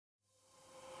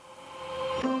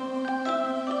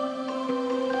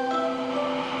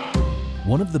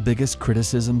One of the biggest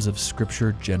criticisms of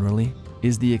Scripture generally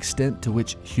is the extent to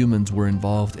which humans were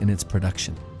involved in its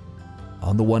production.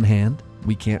 On the one hand,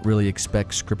 we can't really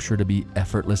expect Scripture to be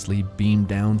effortlessly beamed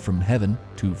down from heaven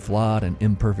to flawed and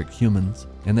imperfect humans,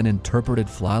 and then interpreted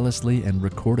flawlessly and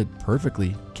recorded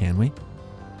perfectly, can we?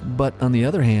 But on the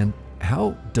other hand,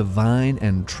 how divine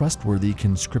and trustworthy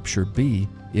can Scripture be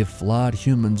if flawed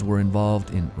humans were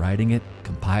involved in writing it,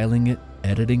 compiling it,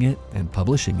 editing it, and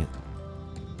publishing it?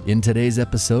 In today's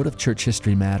episode of Church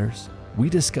History Matters,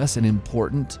 we discuss an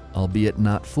important, albeit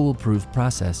not foolproof,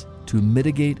 process to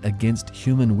mitigate against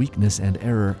human weakness and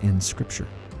error in Scripture,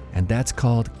 and that's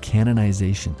called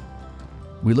canonization.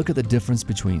 We look at the difference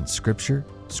between Scripture,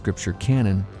 Scripture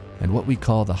canon, and what we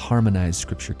call the harmonized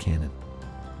Scripture canon.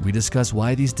 We discuss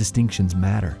why these distinctions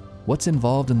matter, what's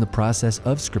involved in the process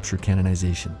of Scripture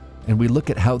canonization, and we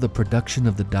look at how the production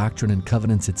of the Doctrine and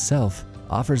Covenants itself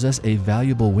offers us a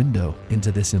valuable window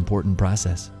into this important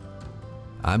process.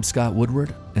 I'm Scott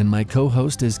Woodward, and my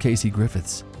co-host is Casey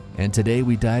Griffiths, and today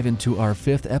we dive into our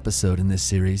 5th episode in this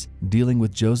series dealing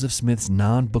with Joseph Smith's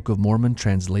non-Book of Mormon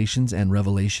translations and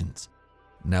revelations.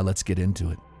 Now let's get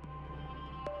into it.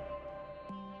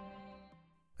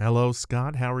 Hello,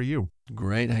 Scott. How are you?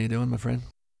 Great. How you doing, my friend?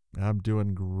 I'm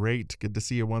doing great. Good to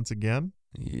see you once again.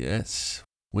 Yes.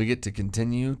 We get to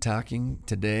continue talking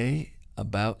today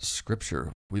about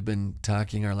Scripture. We've been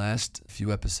talking our last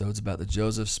few episodes about the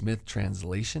Joseph Smith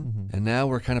translation, and now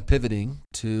we're kind of pivoting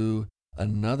to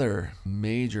another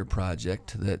major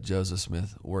project that Joseph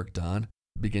Smith worked on,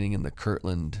 beginning in the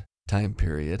Kirtland time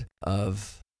period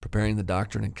of preparing the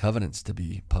Doctrine and Covenants to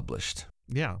be published.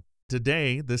 Yeah.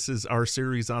 Today, this is our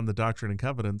series on the Doctrine and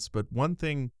Covenants, but one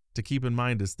thing to keep in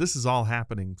mind is this is all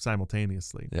happening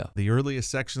simultaneously. Yeah. The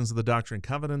earliest sections of the Doctrine and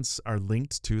Covenants are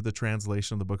linked to the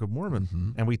translation of the Book of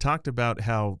Mormon. And we talked about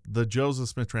how the Joseph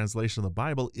Smith translation of the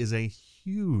Bible is a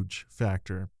huge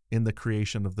factor in the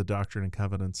creation of the Doctrine and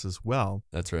Covenants as well.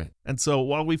 That's right. And so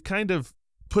while we've kind of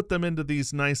put them into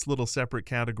these nice little separate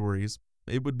categories,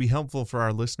 it would be helpful for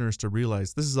our listeners to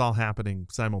realize this is all happening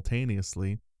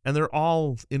simultaneously, and they're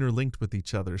all interlinked with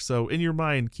each other. So in your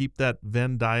mind, keep that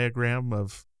Venn diagram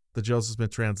of the Joseph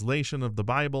Smith translation of the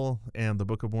Bible and the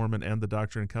Book of Mormon and the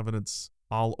Doctrine and Covenants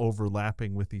all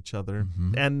overlapping with each other.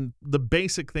 And the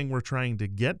basic thing we're trying to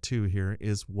get to here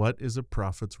is, what is a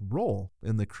prophet's role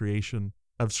in the creation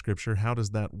of Scripture? How does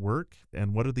that work?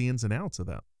 And what are the ins and outs of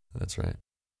that? That's right.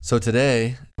 So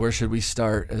today, where should we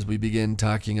start as we begin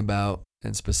talking about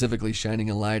and specifically shining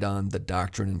a light on the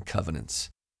Doctrine and Covenants?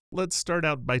 Let's start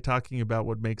out by talking about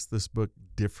what makes this book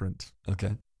different.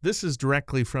 Okay. This is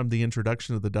directly from the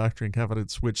introduction of the Doctrine and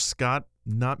Covenants, which, Scott,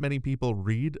 not many people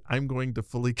read. I'm going to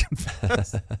fully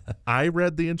confess. I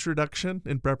read the introduction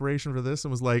in preparation for this and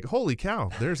was like, holy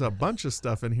cow, there's a bunch of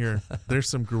stuff in here. There's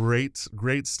some great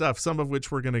stuff, some of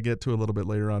which we're going to get to a little bit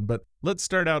later on. But let's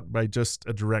start out by just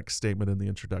a direct statement in the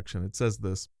introduction. It says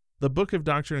this: the Book of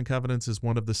Doctrine and Covenants is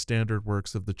one of the standard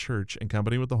works of the Church in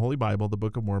company with the Holy Bible, the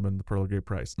Book of Mormon, the Pearl of Great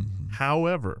Price.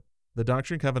 However, the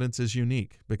Doctrine and Covenants is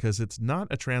unique because it's not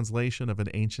a translation of an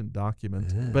ancient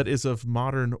document, but is of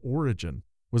modern origin,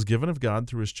 was given of God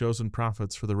through his chosen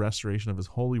prophets for the restoration of his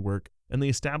holy work and the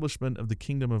establishment of the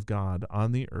kingdom of God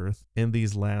on the earth in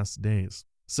these last days.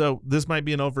 So this might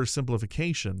be an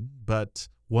oversimplification, but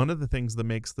one of the things that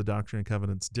makes the Doctrine and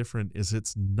Covenants different is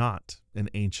it's not an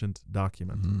ancient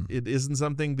document. It isn't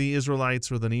something the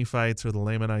Israelites or the Nephites or the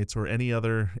Lamanites or any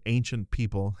other ancient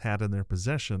people had in their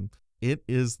possession. It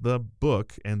is the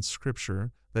book and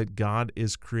Scripture that God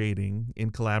is creating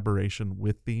in collaboration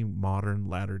with the modern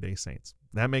Latter-day Saints.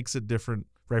 That makes it different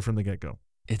right from the get-go.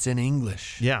 It's in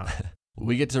English. Yeah.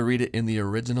 We get to read it in the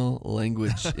original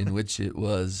language in which it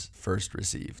was first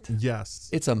received.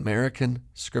 Yes. It's American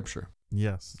Scripture.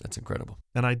 Yes. That's incredible.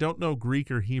 And I don't know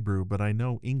Greek or Hebrew, but I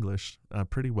know English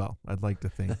pretty well, I'd like to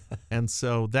think. And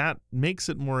so that makes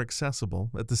it more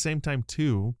accessible. At the same time,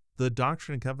 too, the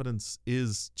Doctrine and Covenants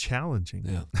is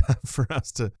challenging for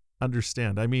us to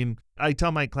understand. I mean, I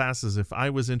tell my classes, if I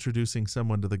was introducing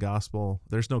someone to the gospel,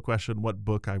 there's no question what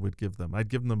book I would give them. I'd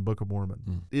give them the Book of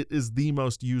Mormon. It is the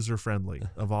most user-friendly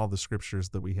of all the scriptures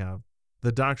that we have.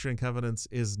 The Doctrine and Covenants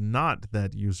is not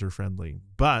that user-friendly,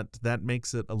 but that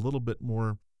makes it a little bit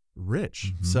more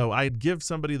rich. So I'd give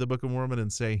somebody the Book of Mormon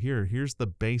and say, here's the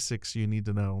basics you need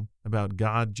to know about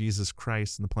God, Jesus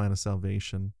Christ, and the plan of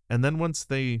salvation. And then once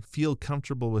they feel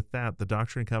comfortable with that, the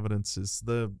Doctrine and Covenants is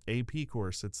the AP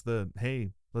course. It's the,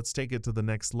 hey, let's take it to the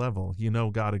next level. You know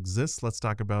God exists. Let's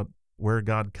talk about where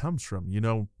God comes from. You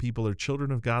know people are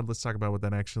children of God. Let's talk about what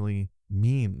that actually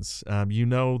means. You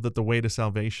know that the way to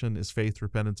salvation is faith,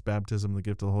 repentance, baptism, and the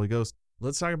gift of the Holy Ghost.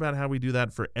 Let's talk about how we do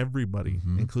that for everybody,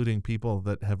 including people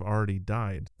that have already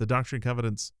died. The Doctrine and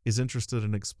Covenants is interested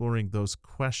in exploring those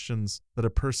questions that a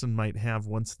person might have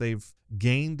once they've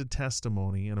gained a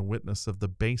testimony and a witness of the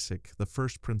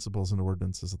first principles and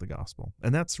ordinances of the gospel.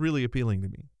 And that's really appealing to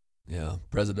me. Yeah.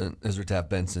 President Ezra Taft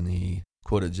Benson, he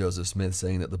quoted Joseph Smith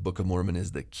saying that the Book of Mormon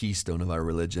is the keystone of our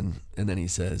religion. And then he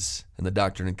says, and the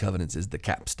Doctrine and Covenants is the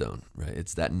capstone, right?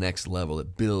 It's that next level.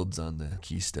 It builds on the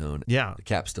keystone. Yeah. The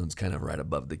capstone's kind of right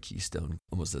above the keystone,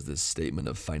 almost as this statement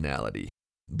of finality.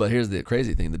 But here's the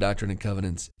crazy thing. The Doctrine and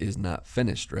Covenants is not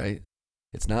finished, right?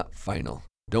 It's not final.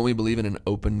 Don't we believe in an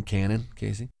open canon,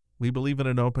 Casey? We believe in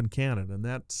an open canon, and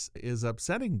that is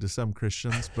upsetting to some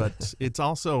Christians, but it's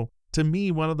also, to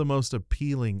me, one of the most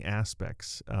appealing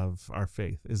aspects of our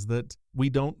faith is that we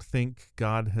don't think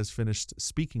God has finished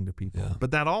speaking to people. Yeah. But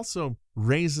that also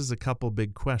raises a couple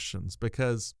big questions,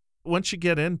 because once you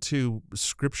get into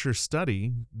scripture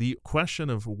study, the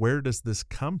question of where does this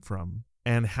come from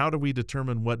and how do we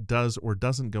determine what does or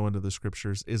doesn't go into the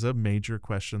scriptures is a major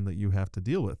question that you have to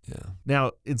deal with. Yeah.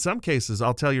 Now, in some cases,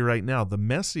 I'll tell you right now, the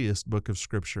messiest book of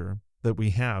scripture that we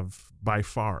have by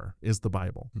far is the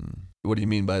Bible. What do you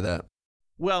mean by that?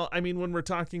 Well, I mean, when we're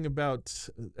talking about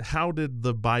how did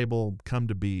the Bible come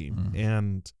to be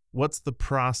and what's the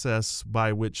process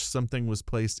by which something was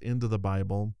placed into the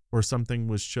Bible or something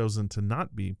was chosen to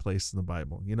not be placed in the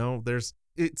Bible. You know,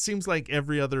 it seems like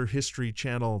every other History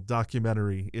Channel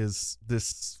documentary is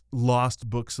this lost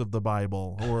books of the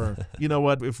Bible, or, you know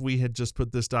what, if we had just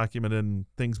put this document in,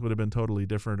 things would have been totally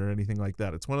different or anything like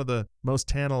that. It's one of the most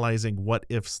tantalizing what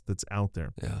ifs that's out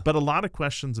there. Yeah. But a lot of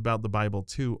questions about the Bible,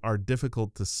 too, are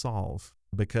difficult to solve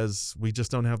because we just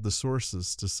don't have the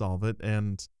sources to solve it.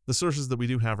 And the sources that we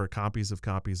do have are copies of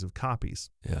copies of copies.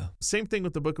 Yeah. Same thing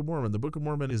with the Book of Mormon. The Book of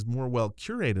Mormon is more well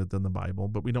curated than the Bible,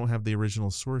 but we don't have the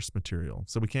original source material,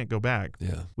 so we can't go back.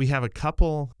 Yeah. We have a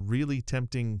couple really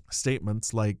tempting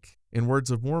statements, like in Words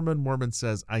of Mormon, Mormon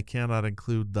says, I cannot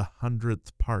include the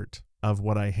 100th part of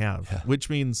what I have, which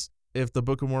means if the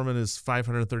Book of Mormon is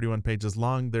 531 pages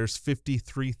long, there's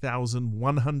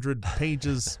 53,100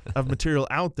 pages of material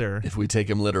out there. If we take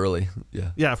him literally.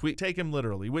 Yeah. Yeah, if we take him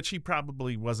literally, which he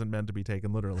probably wasn't meant to be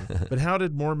taken literally. But how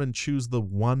did Mormon choose the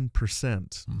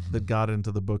 1% that got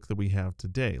into the book that we have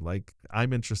today? Like,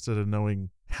 I'm interested in knowing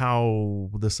how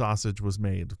the sausage was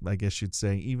made, I guess you'd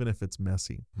say, even if it's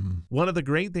messy. One of the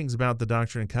great things about the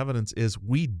Doctrine and Covenants is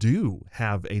we do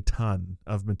have a ton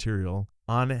of material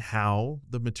on how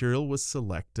the material was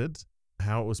selected,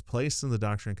 how it was placed in the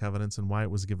Doctrine and Covenants, and why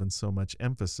it was given so much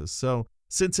emphasis. So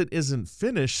since it isn't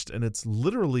finished and it's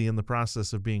literally in the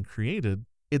process of being created,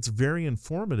 it's very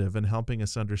informative in helping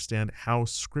us understand how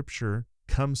Scripture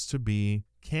comes to be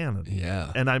canon.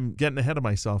 Yeah. And I'm getting ahead of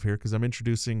myself here because I'm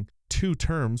introducing two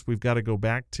terms we've got to go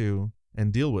back to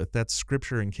and deal with. That's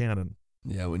Scripture and canon.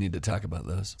 Yeah, we need to talk about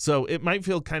those. So it might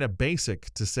feel kind of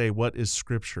basic to say what is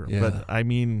Scripture, Yeah. but I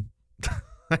mean,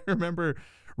 I remember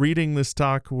reading this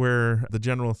talk where the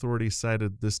general authorities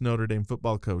cited this Notre Dame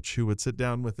football coach who would sit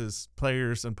down with his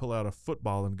players and pull out a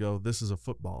football and go, this is a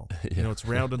football. Yeah. You know, it's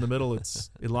round in the middle, it's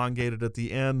elongated at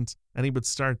the end, and he would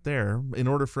start there. In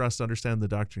order for us to understand the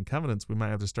Doctrine and Covenants, we might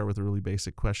have to start with a really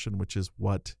basic question, which is,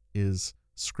 what is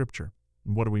Scripture?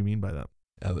 And what do we mean by that?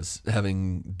 I was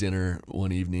having dinner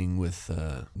one evening with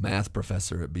a math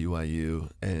professor at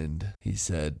BYU, and he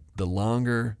said, the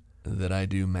longer that I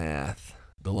do math,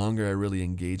 the longer I really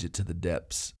engage it to the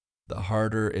depths, the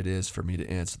harder it is for me to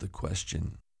answer the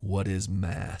question, what is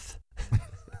math?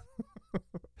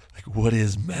 Like, what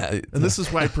is math? And this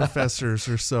is why professors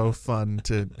are so fun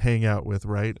to hang out with,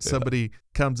 right? Yeah. Somebody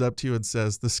comes up to you and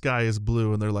says, the sky is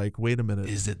blue, and they're like, wait a minute.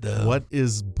 Is it though? What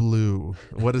is blue?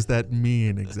 What does that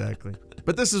mean exactly?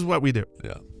 But this is what we do.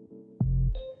 Yeah.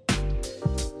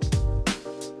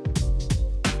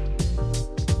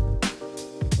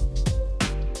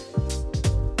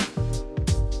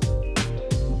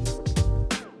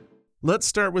 Let's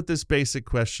start with this basic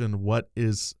question. What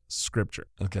is Scripture?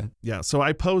 Okay. Yeah, so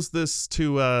I posed this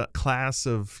to a class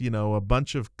of, a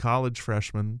bunch of college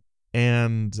freshmen.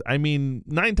 And I mean,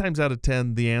 9 times out of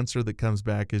 10, the answer that comes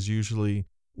back is usually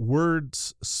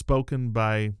words spoken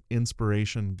by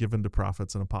inspiration given to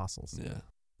prophets and apostles. Yeah.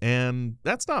 And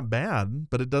that's not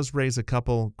bad, but it does raise a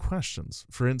couple questions.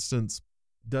 For instance,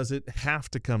 does it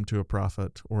have to come to a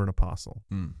prophet or an apostle?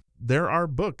 There are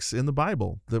books in the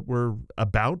Bible that were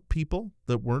about people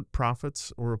that weren't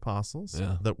prophets or apostles,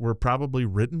 that were probably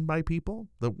written by people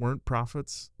that weren't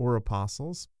prophets or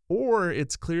apostles. Or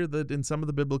it's clear that in some of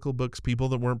the biblical books, people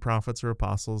that weren't prophets or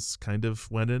apostles kind of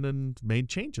went in and made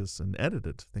changes and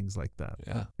edited things like that.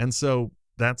 Yeah. And so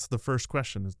That's the first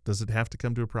question. Does it have to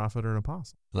come to a prophet or an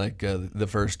apostle? Like the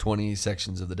first 20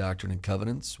 sections of the Doctrine and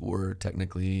Covenants were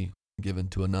technically given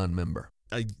to a non-member.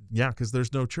 Yeah, because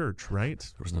there's no church, right?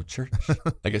 There was no church.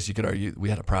 I guess you could argue we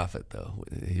had a prophet, though.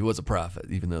 He was a prophet,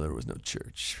 even though there was no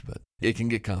church. But it can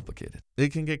get complicated.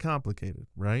 It can get complicated,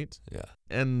 right? Yeah.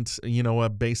 And, a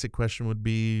basic question would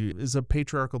be, is a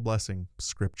patriarchal blessing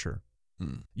scripture?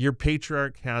 Your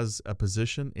patriarch has a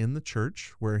position in the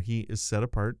church where he is set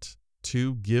apart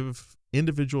to give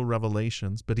individual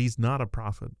revelations, but he's not a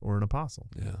prophet or an apostle.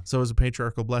 Yeah. So is a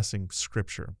patriarchal blessing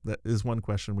scripture? That is one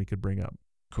question we could bring up.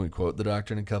 Can we quote the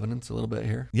Doctrine and Covenants a little bit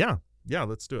here? Yeah,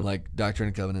 let's do it. Like Doctrine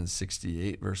and Covenants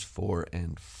 68, verse 4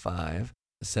 and 5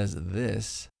 says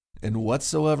this, and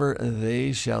whatsoever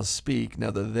they shall speak. Now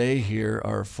the they here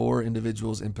are 4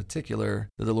 individuals in particular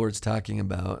that the Lord's talking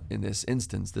about in this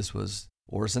instance. This was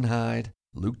Orson Hyde,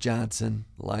 Luke Johnson,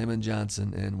 Lyman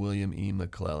Johnson, and William E.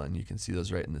 McClellan. You can see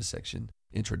those right in this section,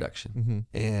 introduction. Mm-hmm.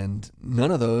 And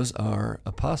none of those are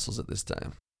apostles at this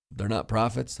time. They're not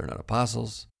prophets. They're not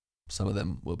apostles. Some of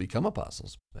them will become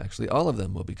apostles. Actually, all of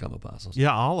them will become apostles.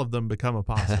 Yeah, all of them become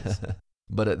apostles.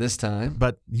 But at this time.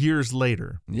 But years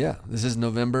later. Yeah, this is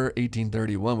November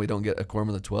 1831. We don't get a Quorum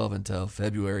of the 12 until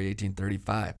February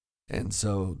 1835. And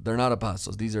so they're not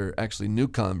apostles. These are actually new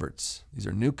converts. These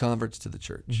are new converts to the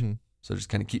church. Mm-hmm. So just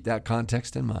kind of keep that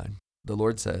context in mind. The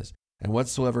Lord says, and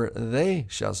whatsoever they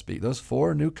shall speak, those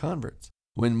 4 new converts,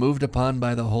 when moved upon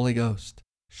by the Holy Ghost,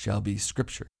 shall be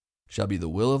scripture, shall be the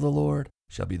will of the Lord,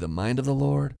 shall be the mind of the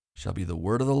Lord, shall be the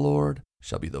word of the Lord,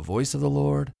 shall be the voice of the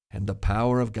Lord, and the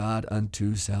power of God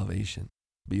unto salvation.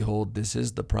 Behold, this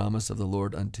is the promise of the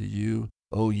Lord unto you,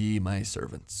 O ye my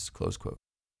servants. Close quote.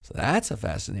 So that's a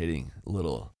fascinating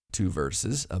little 2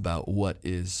 verses about what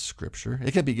is scripture.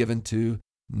 It can be given to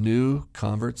new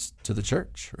converts to the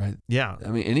church, right? Yeah. I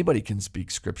mean, anybody can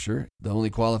speak scripture. The only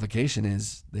qualification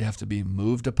is they have to be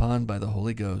moved upon by the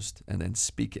Holy Ghost and then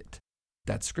speak it.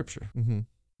 That's scripture. Mm-hmm.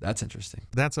 That's interesting.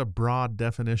 That's a broad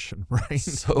definition, right?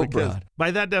 So broad. By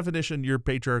that definition, your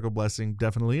patriarchal blessing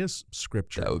definitely is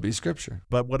scripture. That would be scripture.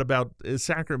 But what about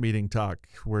sacrament meeting talk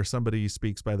where somebody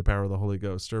speaks by the power of the Holy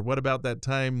Ghost? Or what about that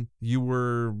time you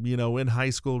were, in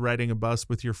high school riding a bus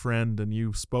with your friend and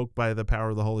you spoke by the power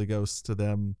of the Holy Ghost to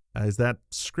them? Is that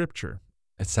scripture?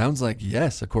 It sounds like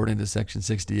yes, according to section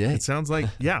 68. It sounds like,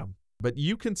 yeah. But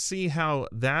you can see how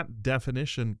that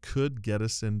definition could get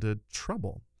us into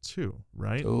trouble too,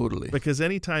 right? Totally. Because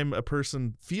anytime a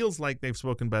person feels like they've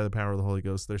spoken by the power of the Holy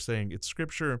Ghost, they're saying it's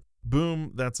scripture,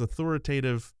 boom, that's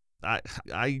authoritative.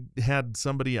 I had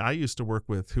somebody I used to work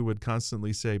with who would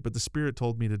constantly say, but the Spirit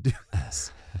told me to do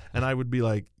this. And I would be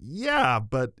like, yeah,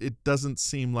 but it doesn't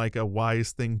seem like a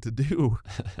wise thing to do.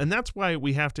 And that's why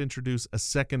we have to introduce a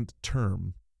second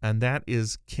term, and that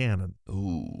is canon.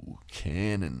 Ooh,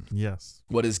 canon. Yes.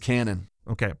 What is canon?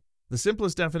 Okay. The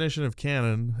simplest definition of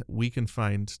canon we can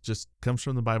find just comes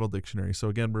from the Bible dictionary. So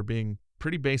again, we're being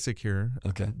pretty basic here.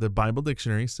 Okay. The Bible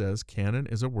dictionary says canon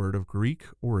is a word of Greek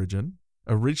origin,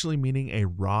 originally meaning a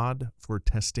rod for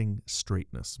testing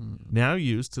straightness, now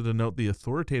used to denote the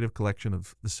authoritative collection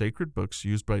of the sacred books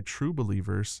used by true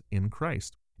believers in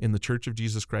Christ. In the Church of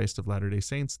Jesus Christ of Latter-day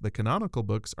Saints, the canonical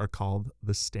books are called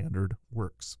the standard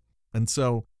works. And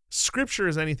so Scripture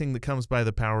is anything that comes by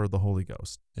the power of the Holy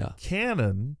Ghost. Yeah.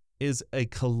 Canon is a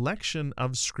collection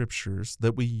of scriptures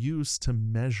that we use to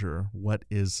measure what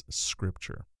is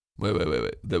Scripture. Wait.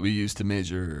 That we use to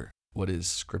measure what is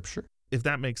scripture? If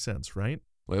that makes sense, right?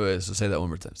 Wait. So say that one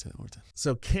more time.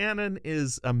 So canon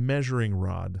is a measuring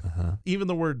rod. Uh-huh. Even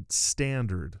the word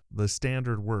standard, the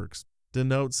standard works,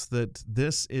 denotes that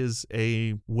this is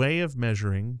a way of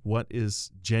measuring what is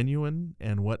genuine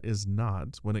and what is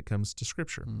not when it comes to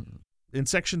Scripture. In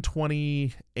section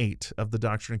 28 of the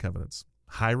Doctrine and Covenants,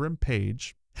 Hiram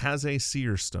Page has a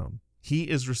seer stone. He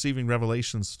is receiving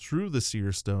revelations through the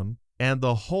seer stone, and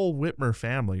the whole Whitmer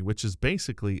family, which is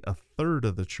basically a third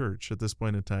of the church at this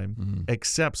point in time,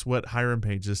 accepts what Hiram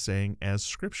Page is saying as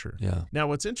Scripture. Yeah. Now,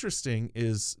 what's interesting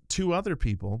is 2 other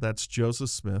people, that's Joseph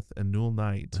Smith and Newell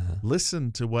Knight,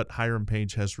 listen to what Hiram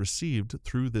Page has received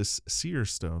through this seer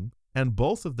stone, and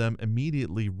both of them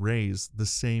immediately raise the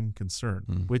same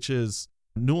concern, which is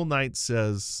Newell Knight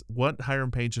says what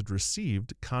Hiram Page had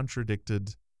received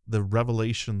contradicted the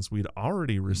revelations we'd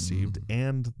already received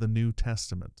and the New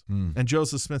Testament. And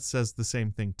Joseph Smith says the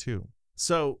same thing too.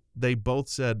 So they both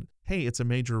said, hey, it's a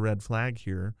major red flag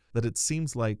here that it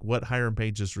seems like what Hiram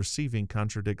Page is receiving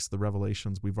contradicts the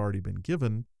revelations we've already been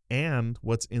given and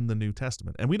what's in the New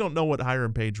Testament. And we don't know what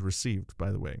Hiram Page received,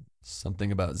 by the way.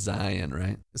 Something about Zion,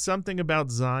 right? Something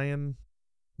about Zion.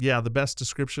 Yeah, the best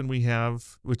description we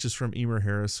have, which is from Emer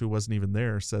Harris, who wasn't even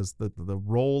there, says that the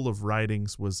roll of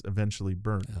writings was eventually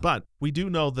burnt. Yeah. But we do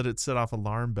know that it set off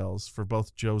alarm bells for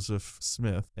both Joseph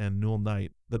Smith and Newell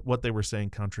Knight, that what they were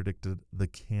saying contradicted the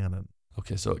canon.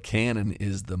 Okay, so a canon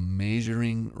is the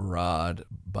measuring rod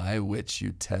by which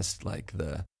you test like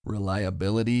the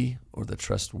reliability or the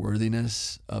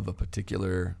trustworthiness of a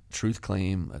particular truth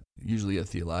claim, usually a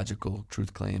theological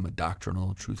truth claim, a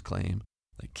doctrinal truth claim.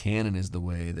 Like canon is the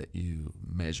way that you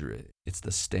measure it. It's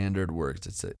the standard works.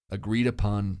 It's an agreed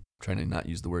upon, trying to not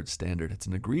use the word standard, it's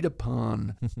an agreed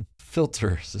upon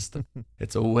filter system.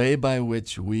 It's a way by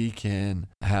which we can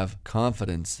have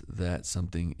confidence that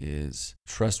something is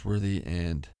trustworthy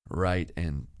and right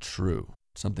and true.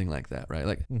 Something like that, right?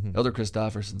 Like Elder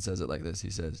Christofferson says it like this. He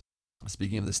says,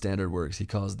 speaking of the standard works, he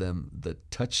calls them the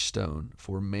touchstone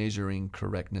for measuring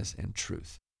correctness and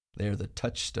truth. They are the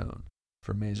touchstone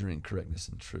for measuring correctness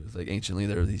and truth. Like anciently,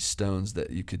 there are these stones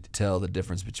that you could tell the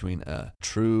difference between a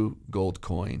true gold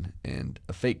coin and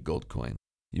a fake gold coin.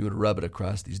 You would rub it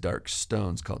across these dark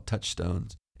stones called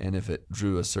touchstones, and if it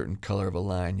drew a certain color of a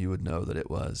line, you would know that it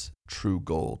was true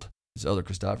gold. So Elder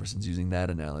Christofferson's using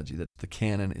that analogy, that the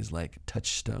canon is like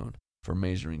touchstone for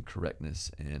measuring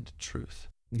correctness and truth.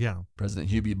 Yeah.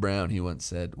 President Hugh B. Brown, he once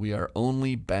said, "We are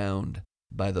only bound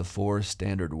by the 4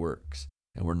 standard works,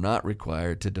 and we're not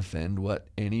required to defend what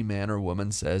any man or woman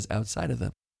says outside of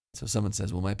them." So someone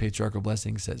says, well, my patriarchal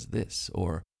blessing says this,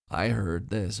 or I heard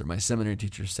this, or my seminary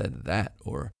teacher said that,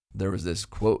 or there was this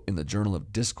quote in the Journal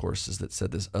of Discourses that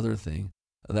said this other thing.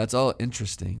 That's all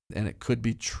interesting, and it could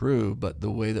be true, but the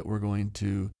way that we're going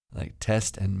to like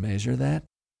test and measure that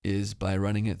is by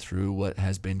running it through what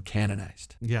has been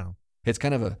canonized. Yeah. It's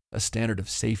kind of a standard of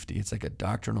safety. It's like a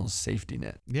doctrinal safety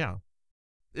net. Yeah.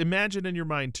 Imagine in your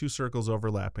mind 2 circles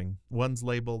overlapping. One's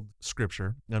labeled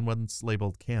Scripture and one's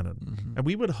labeled canon. Mm-hmm. And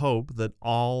we would hope that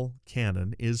all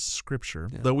canon is Scripture,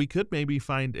 though we could maybe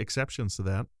find exceptions to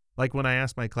that. Like when I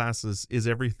ask my classes, is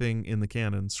everything in the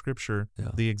canon Scripture?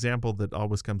 Yeah. The example that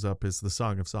always comes up is the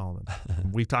Song of Solomon.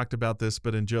 We've talked about this,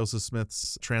 but in Joseph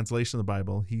Smith's translation of the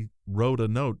Bible, he wrote a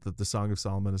note that the Song of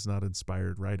Solomon is not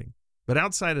inspired writing. But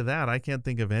outside of that, I can't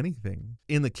think of anything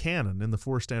in the canon, in the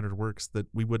 4 standard works, that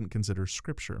we wouldn't consider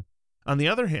Scripture. On the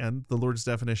other hand, the Lord's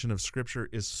definition of Scripture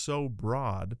is so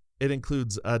broad, it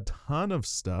includes a ton of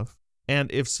stuff.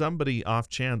 And if somebody off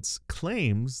chance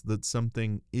claims that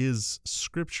something is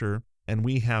Scripture and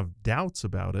we have doubts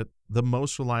about it, the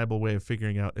most reliable way of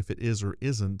figuring out if it is or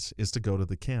isn't is to go to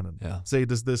the canon. Yeah. Say,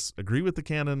 does this agree with the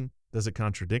canon? Does it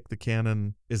contradict the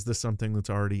canon? Is this something that's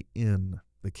already in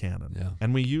the canon? Yeah.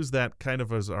 And we use that kind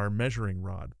of as our measuring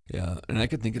rod. Yeah, and I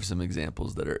could think of some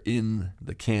examples that are in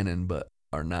the canon but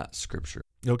are not Scripture.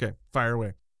 Okay, fire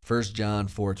away. 1 John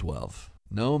 4:12.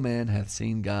 No man hath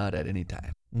seen God at any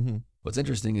time. Mm-hmm. What's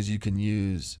interesting is you can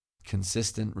use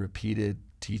consistent, repeated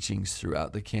teachings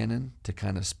throughout the canon to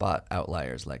kind of spot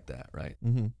outliers like that, right?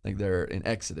 Mm-hmm. Like they're in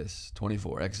Exodus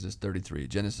 24, Exodus 33,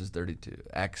 Genesis 32,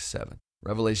 Acts 7,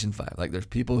 Revelation 5. Like there's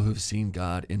people who've seen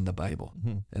God in the Bible.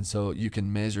 Mm-hmm. And so you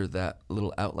can measure that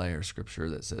little outlier scripture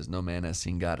that says no man has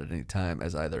seen God at any time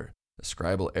as either a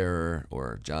scribal error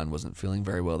or John wasn't feeling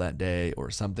very well that day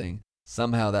or something.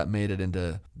 Somehow that made it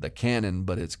into the canon,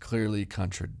 but it's clearly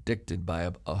contradicted by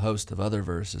a host of other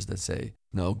verses that say,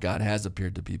 no, God has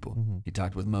appeared to people. Mm-hmm. He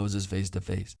talked with Moses face to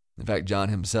face. In fact, John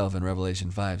himself in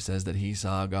Revelation 5 says that he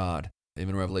saw God.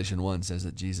 Even Revelation 1 says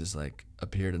that Jesus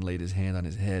appeared and laid his hand on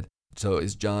his head. So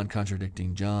is John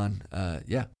contradicting John?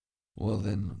 Yeah. Well,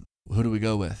 then who do we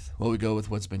go with? Well, we go with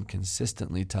what's been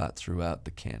consistently taught throughout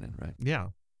the canon, right? Yeah,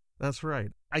 that's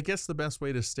right. I guess the best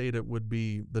way to state it would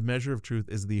be the measure of truth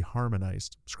is the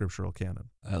harmonized scriptural canon.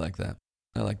 I like that.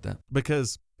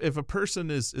 Because if a person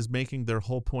is making their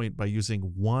whole point by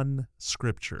using one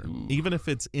scripture, even if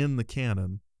it's in the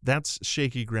canon, that's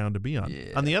shaky ground to be on.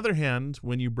 Yeah. On the other hand,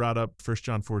 when you brought up 1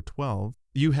 John 4:12,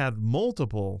 you had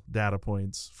multiple data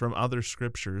points from other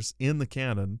scriptures in the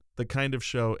canon that kind of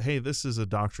show, hey, this is a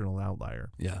doctrinal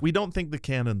outlier. Yeah. We don't think the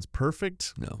canon's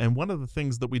perfect. No. And one of the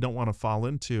things that we don't want to fall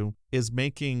into is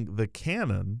making the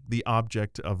canon the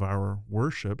object of our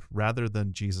worship rather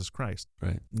than Jesus Christ.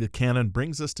 Right. The canon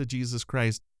brings us to Jesus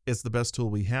Christ. It's the best tool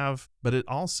we have, but it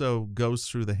also goes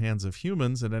through the hands of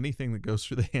humans, and anything that goes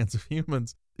through the hands of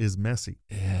humans is messy.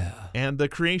 Yeah. And the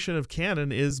creation of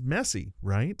canon is messy,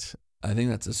 right? I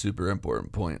think that's a super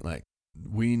important point.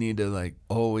 We need to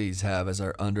always have as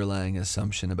our underlying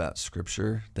assumption about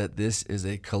Scripture that this is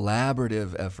a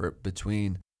collaborative effort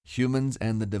between humans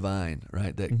and the divine,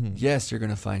 right? That yes, you're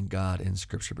going to find God in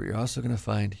Scripture, but you're also going to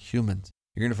find humans.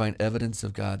 You're going to find evidence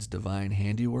of God's divine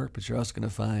handiwork, but you're also going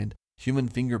to find human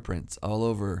fingerprints all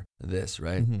over this,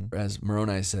 right? Mhm. As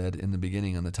Moroni said in the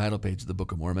beginning on the title page of the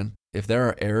Book of Mormon, if there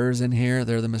are errors in here,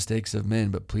 they're the mistakes of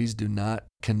men, but please do not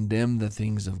condemn the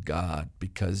things of God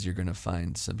because you're going to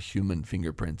find some human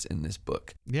fingerprints in this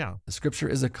book. Yeah. The scripture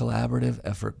is a collaborative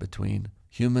effort between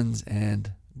humans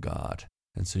and God.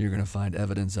 And so you're going to find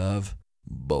evidence of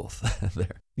both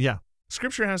there. Yeah.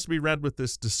 Scripture has to be read with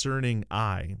this discerning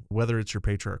eye, whether it's your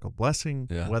patriarchal blessing,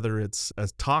 Yeah. whether it's a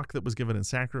talk that was given in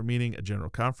sacrament meeting, a general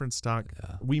conference talk.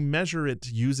 Yeah. We measure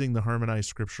it using the harmonized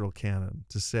scriptural canon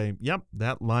to say, yep,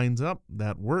 that lines up,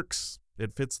 that works,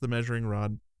 it fits the measuring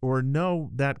rod, or no,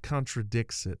 that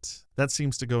contradicts it. That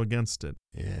seems to go against it.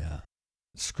 Yeah.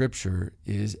 Scripture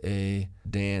is a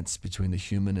dance between the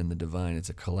human and the divine. It's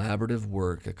a collaborative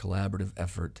work, a collaborative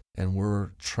effort. And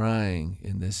we're trying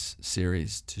in this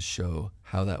series to show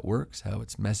how that works, how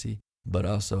it's messy, but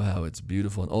also how it's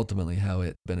beautiful and ultimately how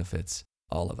it benefits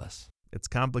all of us. It's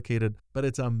complicated, but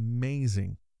it's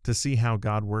amazing to see how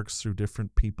God works through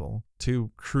different people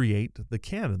to create the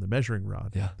canon, the measuring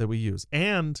rod Yeah. that we use.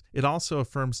 And it also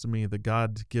affirms to me that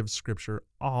God gives Scripture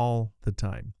all the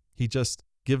time. He just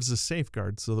gives us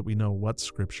safeguards so that we know what's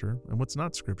Scripture and what's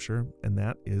not Scripture, and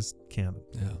that is canon.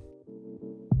 Yeah.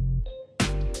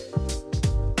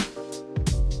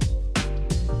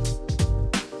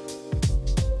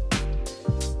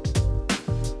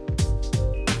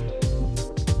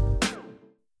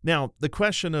 Now, the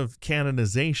question of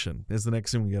canonization is the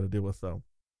next thing we got to deal with, though.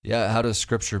 Yeah, how does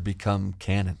Scripture become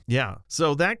canon? Yeah,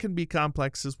 so that can be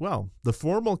complex as well. The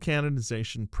formal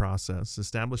canonization process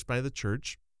established by the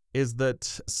Church is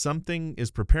that something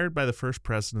is prepared by the First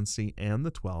Presidency and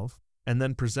the 12, and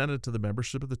then presented to the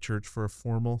membership of the Church for a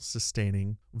formal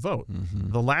sustaining vote.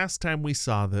 Mm-hmm. The last time we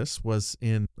saw this was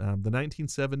in the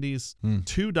 1970s.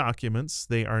 Two documents,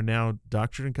 they are now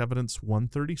Doctrine and Covenants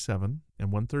 137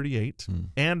 and 138,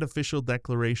 and Official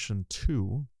Declaration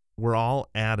 2, were all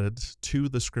added to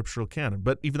the scriptural canon.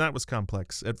 But even that was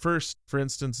complex. At first, for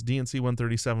instance, D&C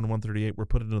 137 and 138 were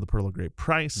put into the Pearl of Great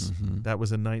Price. Mm-hmm. That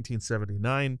was in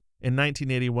 1979. In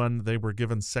 1981, they were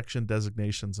given section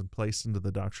designations and placed into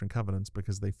the Doctrine and Covenants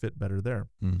because they fit better there.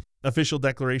 Official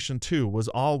Declaration 2 was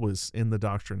always in the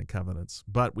Doctrine and Covenants,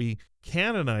 but we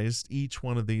canonized each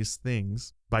one of these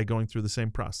things by going through the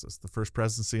same process. The First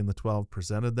Presidency and the 12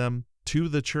 presented them to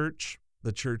the Church.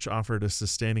 The Church offered a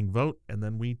sustaining vote, and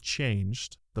then we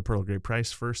changed the Pearl of Great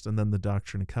Price first and then the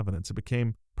Doctrine and Covenants. It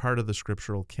became part of the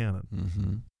scriptural canon.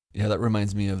 Mm-hmm. Yeah, that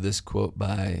reminds me of this quote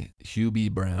by Hugh B.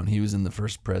 Brown. He was in the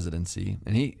First Presidency,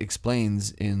 and he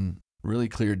explains in really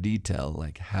clear detail,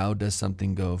 like, how does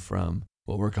something go from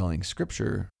what we're calling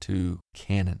scripture to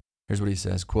canon? Here's what he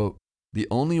says, quote, "The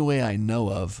only way I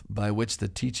know of by which the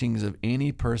teachings of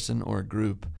any person or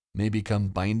group may become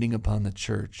binding upon the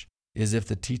church is if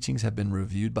the teachings have been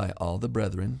reviewed by all the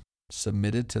brethren,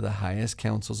 submitted to the highest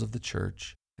councils of the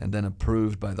church, and then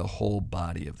approved by the whole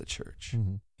body of the church."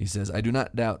 Mm-hmm. He says, "I do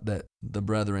not doubt that the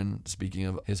brethren," speaking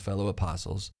of his fellow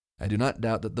apostles, "I do not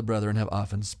doubt that the brethren have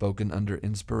often spoken under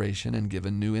inspiration and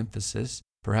given new emphasis,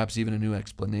 perhaps even a new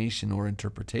explanation or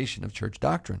interpretation of church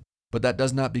doctrine. But that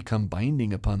does not become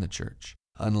binding upon the church,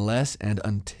 unless and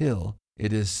until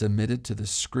it is submitted to the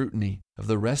scrutiny of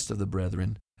the rest of the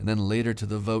brethren, and then later to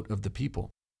the vote of the people.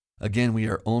 Again, we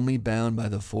are only bound by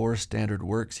the 4 standard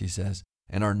works," he says,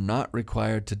 "and are not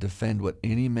required to defend what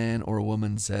any man or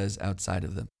woman says outside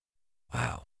of them."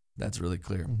 Wow, that's really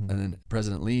clear. Mm-hmm. And then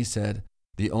President Lee said,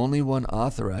 "The only one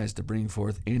authorized to bring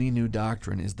forth any new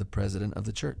doctrine is the president of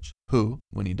the church, who,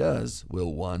 when he does,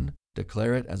 will 1,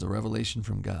 declare it as a revelation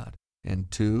from God, and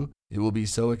 2, it will be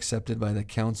so accepted by the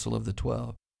council of the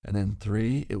 12, and then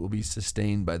 3, it will be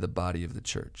sustained by the body of the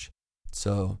church."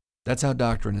 So that's how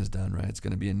doctrine is done, right? It's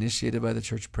going to be initiated by the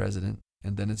church president,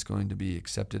 and then it's going to be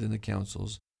accepted in the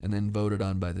councils, and then voted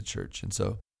on by the church. And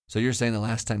so you're saying the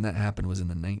last time that happened was in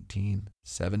the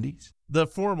 1970s? The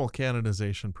formal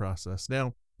canonization process.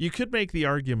 Now, you could make the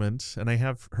argument, and I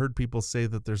have heard people say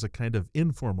that there's a kind of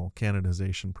informal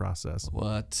canonization process.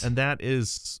 What? And that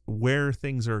is where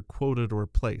things are quoted or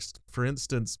placed. For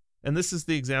instance, and this is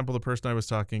the example the person I was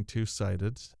talking to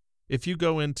cited. If you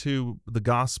go into the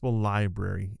Gospel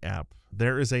Library app,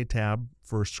 there is a tab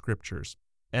for scriptures.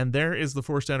 And there is the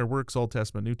 4 standard works, Old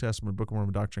Testament, New Testament, Book of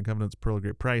Mormon, Doctrine and Covenants, Pearl of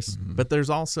Great Price. Mm-hmm. But there's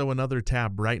also another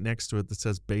tab right next to it that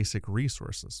says Basic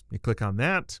Resources. You click on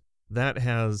that. That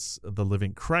has the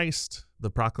Living Christ, the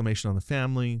Proclamation on the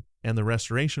Family, and the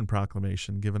Restoration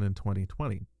Proclamation given in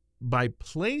 2020. By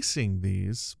placing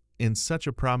these in such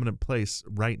a prominent place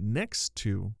right next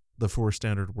to the 4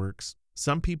 standard works,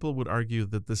 some people would argue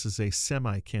that this is a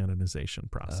semi-canonization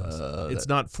process. It's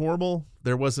not formal.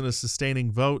 There wasn't a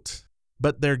sustaining vote.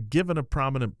 but they're given a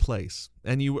prominent place.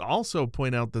 And you also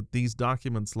point out that these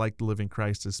documents, like the Living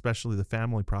Christ, especially the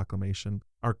Family Proclamation,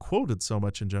 are quoted so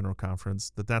much in General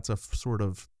Conference that that's a sort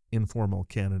of informal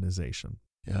canonization.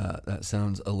 Yeah, that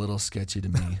sounds a little sketchy to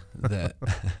me that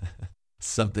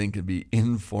something could be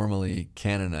informally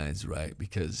canonized, right?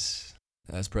 Because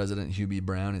as President Hugh B.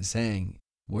 Brown is saying,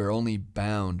 we're only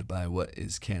bound by what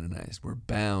is canonized. We're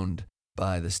bound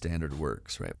by the standard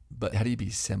works, right? But how do you be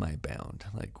semi-bound?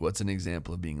 Like, what's an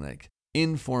example of being like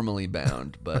informally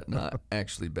bound, but not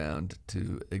actually bound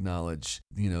to acknowledge,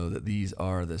 that these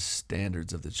are the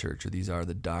standards of the church, or these are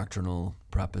the doctrinal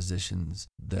propositions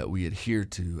that we adhere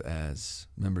to as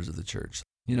members of the church?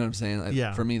 You know what I'm saying?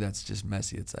 Yeah. For me, that's just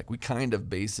messy. It's like we kind of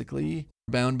basically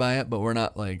bound by it, but we're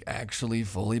not like actually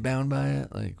fully bound by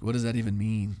it. Like, what does that even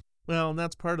mean? Well, and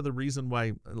that's part of the reason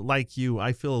why, like you,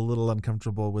 I feel a little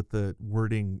uncomfortable with the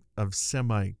wording of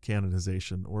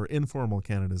semi-canonization or informal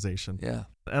canonization. Yeah.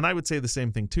 And I would say the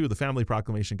same thing, too. The Family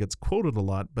Proclamation gets quoted a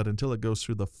lot, but until it goes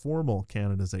through the formal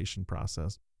canonization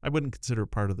process, I wouldn't consider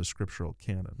it part of the scriptural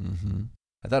canon. Mm-hmm.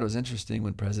 I thought it was interesting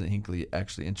when President Hinckley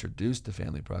actually introduced the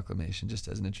Family Proclamation, just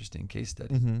as an interesting case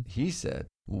study. Mm-hmm. He said,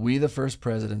 "We, the First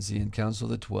Presidency and Council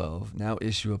of the 12, now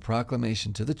issue a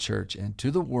proclamation to the church and to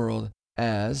the world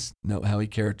as," note how he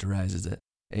characterizes it,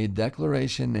 "a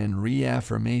declaration and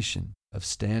reaffirmation of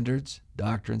standards,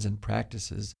 doctrines, and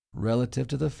practices relative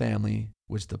to the family,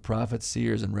 which the prophets,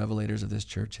 seers, and revelators of this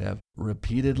church have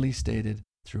repeatedly stated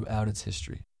throughout its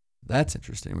history." That's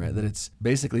interesting, right? That it's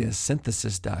basically a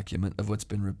synthesis document of what's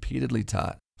been repeatedly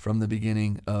taught from the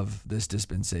beginning of this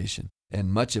dispensation.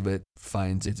 And much of it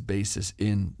finds its basis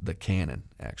in the canon,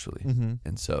 actually. Mm-hmm.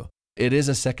 And so it is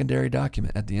a secondary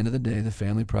document. At the end of the day, the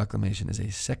Family Proclamation is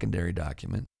a secondary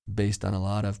document based on a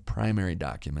lot of primary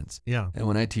documents. Yeah. And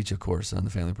when I teach a course on the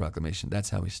Family Proclamation,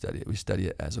 that's how we study it. We study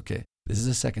it as, okay, this is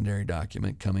a secondary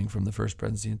document coming from the First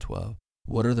Presidency and 12.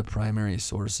 What are the primary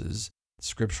sources,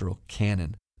 scriptural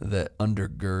canon, that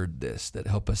undergird this, that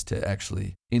help us to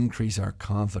actually increase our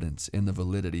confidence in the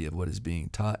validity of what is being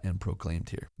taught and proclaimed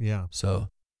here? Yeah. So,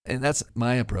 and that's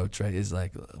my approach, right? Is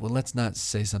like, well, let's not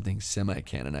say something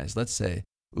semi-canonized. Let's say,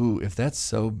 ooh, if that's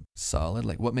so solid,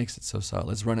 like what makes it so solid?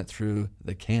 Let's run it through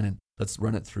the canon. Let's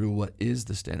run it through what is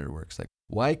the standard works. Like,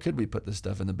 why could we put this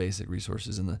stuff in the basic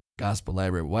resources in the gospel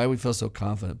library? Why do we feel so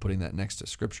confident putting that next to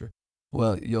scripture?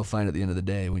 Well, you'll find at the end of the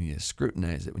day, when you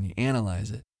scrutinize it, when you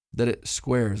analyze it, that it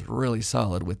squares really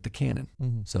solid with the canon.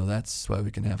 Mm-hmm. So that's why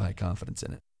we can have high confidence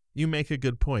in it. You make a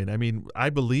good point. I mean, I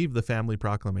believe the Family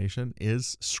Proclamation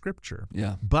is scripture.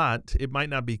 Yeah. But it might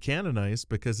not be canonized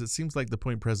because it seems like the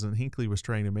point President Hinckley was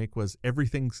trying to make was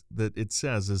everything that it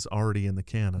says is already in the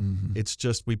canon. Mm-hmm. It's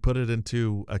just we put it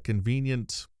into a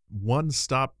convenient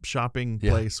one-stop shopping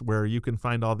place where you can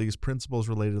find all these principles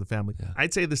related to the family. Yeah.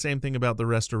 I'd say the same thing about the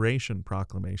Restoration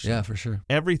Proclamation. Yeah, for sure.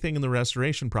 Everything in the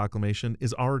Restoration Proclamation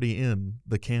is already in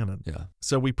the canon. Yeah.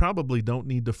 So we probably don't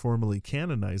need to formally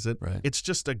canonize it. Right. It's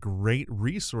just a great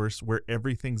resource where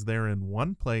everything's there in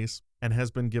one place and has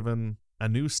been given a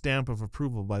new stamp of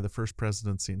approval by the First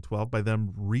Presidency in 12 by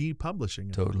them republishing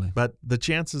it. Totally. But the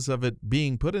chances of it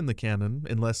being put in the canon,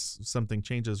 unless something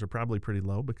changes, are probably pretty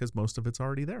low because most of it's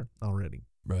already there already.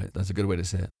 Right. That's a good way to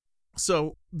say it.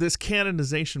 So this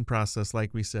canonization process,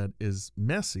 like we said, is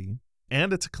messy,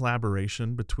 and it's a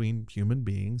collaboration between human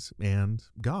beings and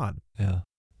God. Yeah.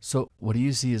 So what do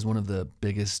you see as one of the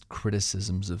biggest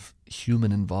criticisms of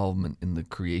human involvement in the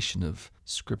creation of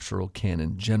scriptural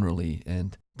canon generally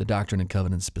and the Doctrine and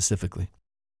Covenants specifically?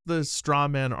 The straw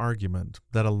man argument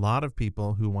that a lot of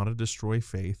people who want to destroy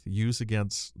faith use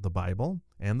against the Bible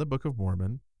and the Book of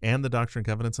Mormon and the Doctrine and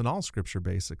Covenants and all Scripture,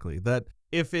 basically, that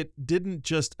if it didn't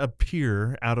just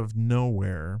appear out of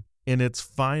nowhere in its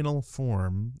final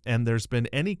form and there's been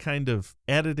any kind of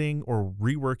editing or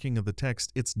reworking of the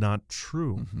text, it's not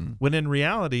true. Mm-hmm. When in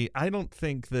reality, I don't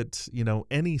think that,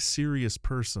 any serious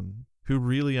person who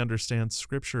really understands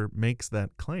Scripture makes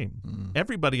that claim. Mm.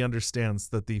 Everybody understands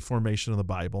that the formation of the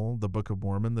Bible, the Book of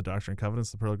Mormon, the Doctrine and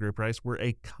Covenants, the Pearl of Great Price were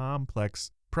a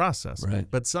complex process. Right.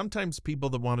 But sometimes people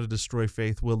that want to destroy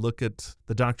faith will look at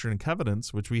the Doctrine and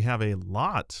Covenants, which we have a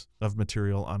lot of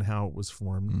material on how it was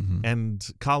formed, Mm-hmm. and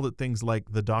call it things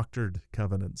like the Doctored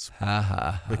Covenants. Ha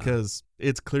ha. Because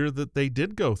it's clear that they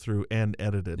did go through and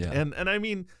edit it. Yeah. And I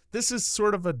mean, this is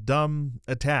sort of a dumb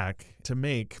attack to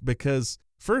make because,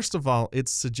 first of all,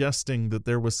 it's suggesting that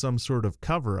there was some sort of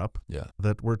cover-up, Yeah.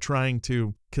 that we're trying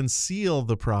to conceal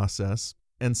the process.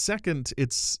 And second,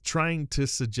 it's trying to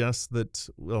suggest that,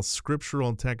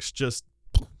 scriptural texts just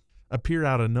appear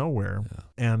out of nowhere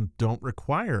and don't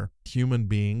require human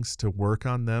beings to work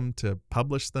on them, to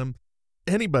publish them.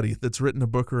 Anybody that's written a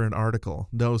book or an article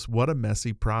knows what a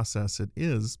messy process it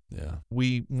is. Yeah.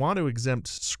 We want to exempt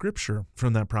Scripture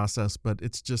from that process, but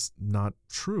it's just not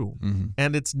true. Mm-hmm.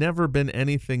 And it's never been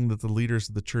anything that the leaders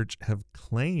of the church have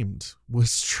claimed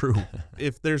was true.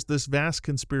 If there's this vast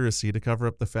conspiracy to cover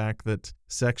up the fact that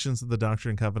sections of the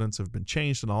Doctrine and Covenants have been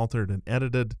changed and altered and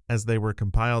edited as they were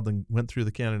compiled and went through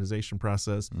the canonization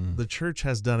process, the church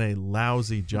has done a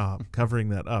lousy job covering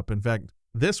that up. In fact,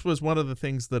 this was one of the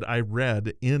things that I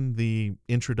read in the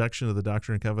introduction of the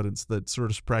Doctrine and Covenants that sort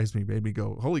of surprised me, made me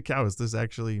go, holy cow, is this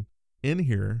actually in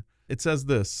here? It says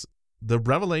this: the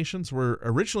revelations were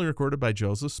originally recorded by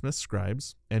Joseph Smith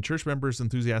scribes, and church members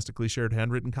enthusiastically shared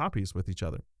handwritten copies with each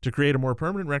other. To create a more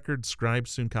permanent record,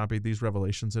 scribes soon copied these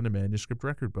revelations into manuscript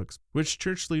record books, which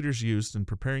church leaders used in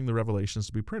preparing the revelations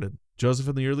to be printed. Joseph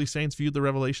and the early saints viewed the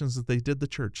revelations as they did the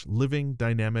church, living,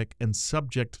 dynamic, and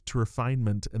subject to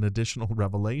refinement and additional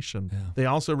revelation. Yeah. They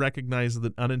also recognized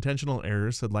that unintentional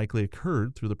errors had likely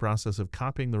occurred through the process of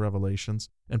copying the revelations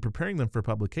and preparing them for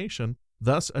publication.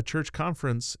 Thus, a church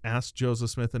conference asked Joseph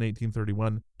Smith in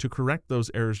 1831 to correct those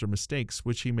errors or mistakes,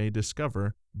 which he may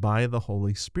discover by the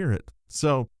Holy Spirit.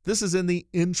 So this is in the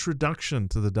introduction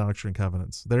to the Doctrine and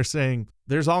Covenants. They're saying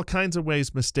there's all kinds of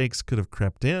ways mistakes could have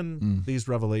crept in. These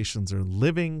revelations are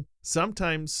living.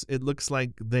 Sometimes it looks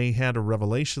like they had a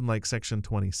revelation like section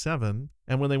 27,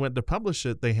 and when they went to publish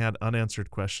it, they had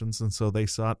unanswered questions, and so they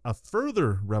sought a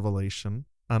further revelation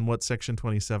on what section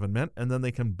 27 meant, and then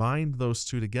they combined those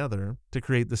two together to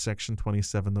create the section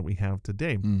 27 that we have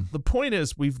today. The point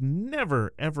is, we've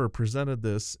never, ever presented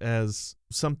this as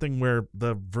something where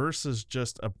the verses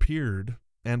just appeared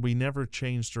and we never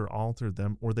changed or altered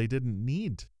them, or they didn't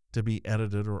need to be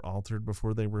edited or altered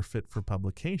before they were fit for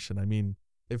publication. I mean,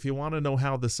 if you want to know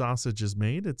how the sausage is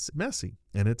made, it's messy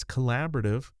and it's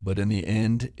collaborative. But in the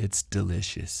end, it's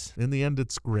delicious. In the end,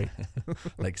 it's great.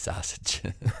 Like sausage.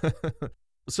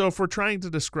 So if we're trying to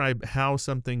describe how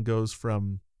something goes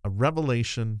from a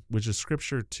revelation, which is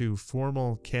Scripture, to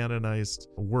formal canonized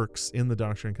works in the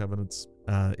Doctrine and Covenants,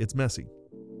 it's messy.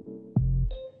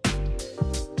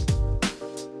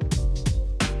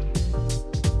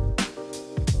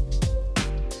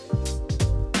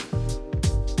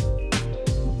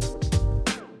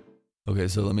 Okay,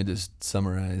 so let me just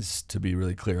summarize to be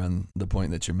really clear on the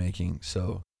point that you're making.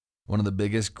 So one of the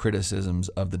biggest criticisms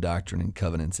of the Doctrine and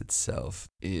Covenants itself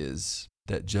is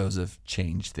that Joseph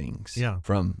changed things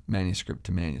from manuscript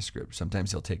to manuscript.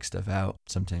 Sometimes he'll take stuff out.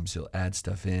 Sometimes he'll add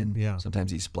stuff in.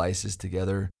 Sometimes he splices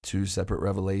together two separate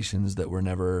revelations that were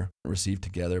never received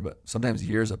together, but sometimes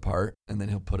years apart, and then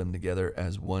he'll put them together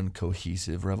as one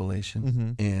cohesive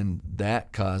revelation. And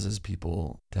that causes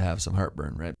people to have some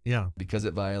heartburn, right? Because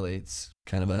it violates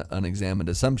kind of an unexamined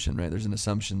assumption, right? There's an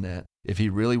assumption that if he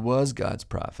really was God's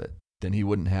prophet, then he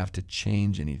wouldn't have to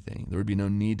change anything. There would be no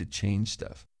need to change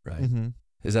stuff, right?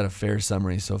 Is that a fair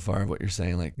summary so far of what you're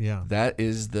saying? Like, that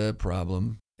is the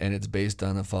problem, and it's based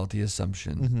on a faulty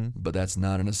assumption, but that's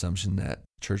not an assumption that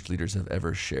church leaders have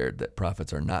ever shared, that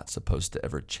prophets are not supposed to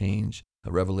ever change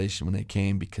a revelation when they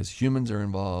came, because humans are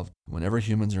involved. Whenever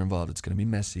humans are involved, it's going to be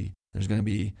messy. There's going to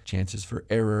be chances for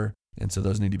error, and so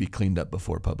those need to be cleaned up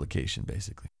before publication,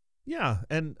 basically. Yeah,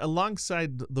 and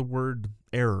alongside the word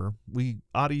error, we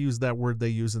ought to use that word they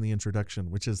use in the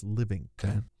introduction, which is living.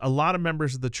 Okay. A lot of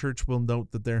members of the church will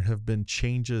note that there have been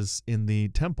changes in the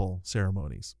temple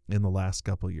ceremonies in the last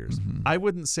couple of years. I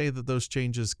wouldn't say that those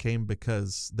changes came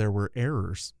because there were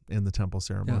errors in the temple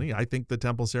ceremony. I think the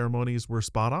temple ceremonies were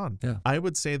spot on. I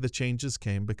would say the changes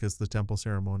came because the temple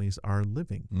ceremonies are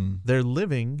living. They're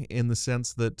living in the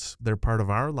sense that they're part of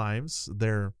our lives.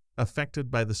 They're affected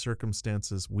by the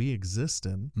circumstances we exist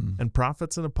in, and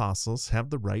prophets and apostles have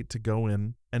the right to go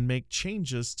in and make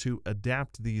changes to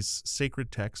adapt these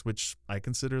sacred texts, which I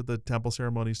consider the temple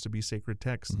ceremonies to be sacred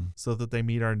texts, so that they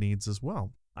meet our needs as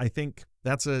well. I think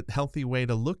that's a healthy way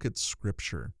to look at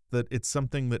Scripture, that it's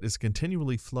something that is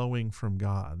continually flowing from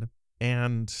God,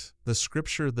 and the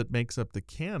Scripture that makes up the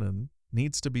canon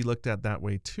needs to be looked at that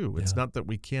way too. It's not that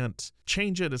we can't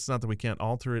change it. It's not that we can't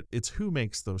alter it. It's who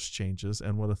makes those changes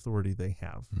and what authority they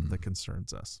have that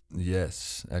concerns us.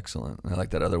 Yes, excellent. I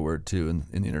like that other word too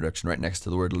in the introduction. Right next to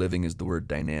the word living is the word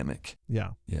dynamic.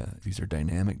 Yeah, these are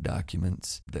dynamic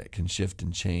documents that can shift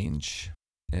and change,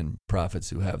 and prophets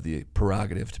who have the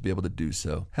prerogative to be able to do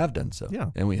so have done so.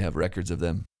 And we have records of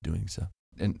them doing so.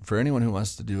 And for anyone who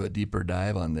wants to do a deeper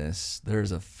dive on this,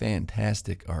 there's a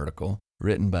fantastic article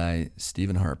written by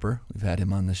Stephen Harper. We've had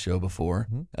him on the show before.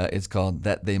 It's called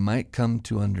That They Might Come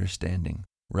to Understanding,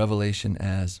 Revelation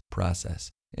as Process.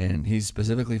 And he's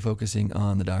specifically focusing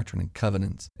on the Doctrine and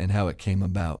Covenants and how it came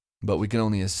about. But we can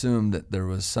only assume that there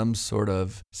was some sort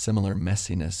of similar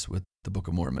messiness with the Book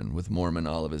of Mormon, with Mormon,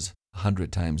 all of his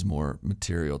 100 times more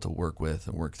material to work with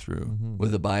and work through. Mm-hmm.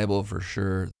 With the Bible, for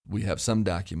sure, we have some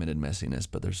documented messiness,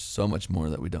 but there's so much more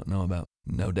that we don't know about,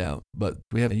 no doubt. But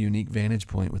we have a unique vantage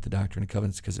point with the Doctrine and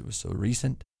Covenants because it was so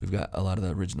recent. We've got a lot of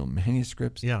the original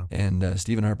manuscripts. Yeah. And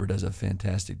Stephen Harper does a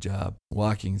fantastic job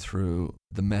walking through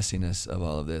the messiness of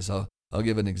all of this. I'll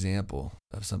give an example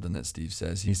of something that Steve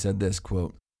says. He said this,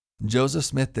 quote, "Joseph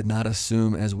Smith did not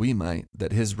assume, as we might,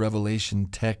 that his revelation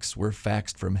texts were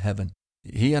faxed from heaven.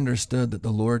 He understood that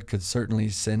the Lord could certainly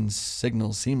send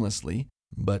signals seamlessly,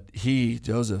 but he,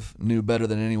 Joseph, knew better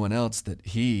than anyone else that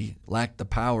he lacked the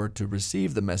power to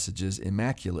receive the messages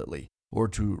immaculately or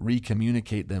to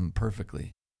recommunicate them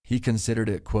perfectly. He considered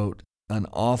it, quote, an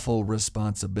awful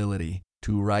responsibility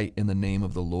to write in the name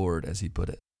of the Lord, as he put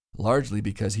it, largely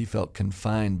because he felt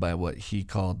confined by what he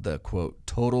called the, quote,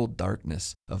 total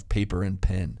darkness of paper and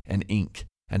pen and ink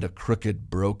and a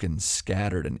crooked, broken,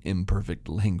 scattered, and imperfect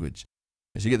language."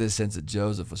 As you get this sense that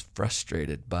Joseph was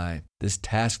frustrated by this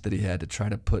task that he had to try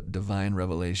to put divine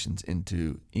revelations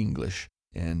into English.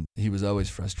 And he was always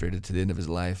frustrated to the end of his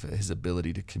life at his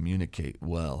ability to communicate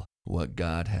well what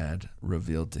God had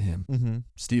revealed to him. Mm-hmm.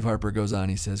 Steve Harper goes on,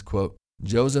 he says, quote,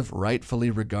 "Joseph rightfully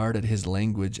regarded his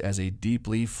language as a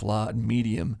deeply flawed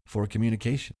medium for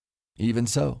communication. Even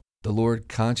so, the Lord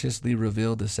consciously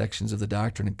revealed the sections of the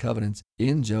Doctrine and Covenants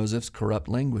in Joseph's corrupt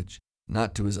language,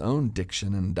 not to his own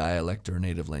diction and dialect or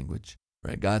native language."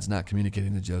 Right? God's not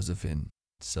communicating to Joseph in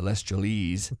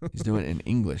celestialese. He's doing it in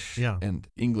English, Yeah. and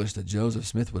English that Joseph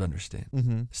Smith would understand.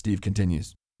 Mm-hmm. Steve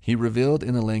continues, "He revealed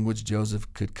in a language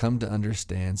Joseph could come to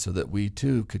understand so that we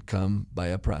too could come by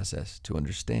a process to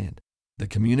understand. The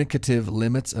communicative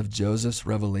limits of Joseph's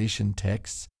revelation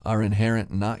texts are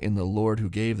inherent not in the Lord who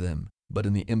gave them, but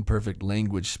in the imperfect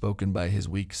language spoken by his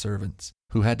weak servants,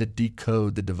 who had to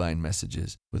decode the divine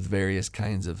messages with various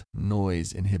kinds of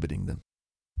noise inhibiting them."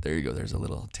 There you go. There's a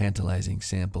little tantalizing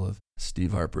sample of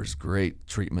Steve Harper's great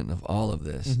treatment of all of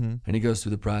this. Mm-hmm. And he goes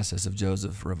through the process of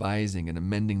Joseph revising and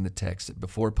amending the text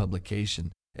before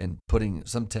publication and putting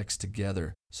some text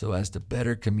together so as to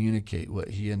better communicate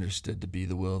what he understood to be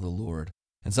the will of the Lord.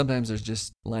 And sometimes there's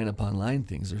just line upon line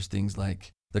things. There's things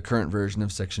like the current version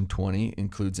of Section 20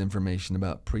 includes information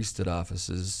about priesthood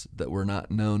offices that were not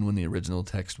known when the original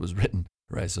text was written.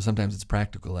 Right, so sometimes it's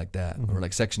practical like that. Mm-hmm. Or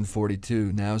like Section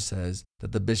 42 now says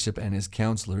that the bishop and his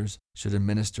counselors should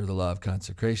administer the law of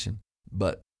consecration.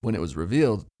 But when it was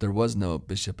revealed, there was no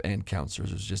bishop and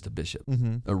counselors, it was just a bishop.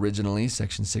 Mm-hmm. Originally,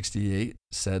 Section 68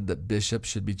 said that bishops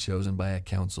should be chosen by a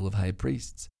council of high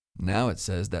priests. Now it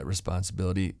says that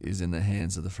responsibility is in the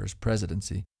hands of the first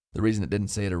presidency. The reason it didn't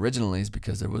say it originally is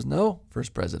because there was no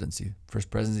first presidency. First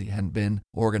presidency hadn't been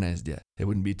organized yet. It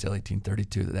wouldn't be till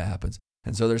 1832 that happens.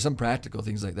 And so there's some practical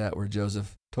things like that where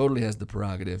Joseph totally has the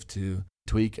prerogative to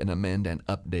tweak and amend and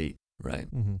update, right?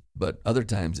 Mm-hmm. But other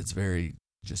times it's very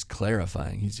just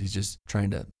clarifying. He's just trying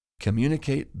to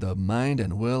communicate the mind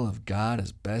and will of God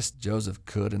as best Joseph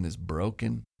could in this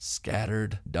broken,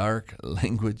 scattered, dark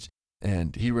language.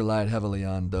 And he relied heavily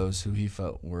on those who he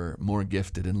felt were more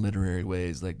gifted in literary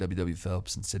ways, like W.W.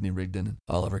 Phelps and Sidney Rigdon and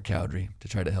Oliver Cowdery, to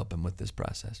try to help him with this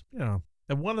process. Yeah.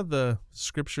 And one of the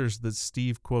scriptures that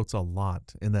Steve quotes a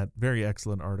lot in that very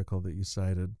excellent article that you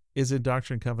cited is in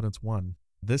Doctrine and Covenants 1.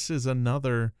 This is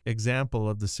another example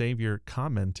of the Savior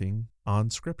commenting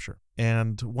on Scripture.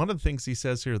 And one of the things he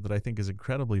says here that I think is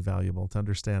incredibly valuable to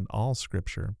understand all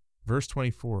Scripture, verse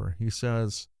 24, he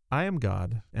says, "I am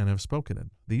God and have spoken it.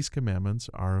 These commandments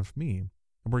are of me,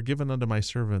 and were given unto my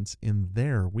servants in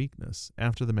their weakness,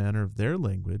 after the manner of their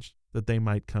language, that they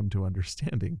might come to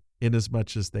understanding.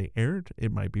 Inasmuch as they erred,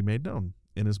 it might be made known.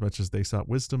 Inasmuch as they sought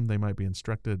wisdom, they might be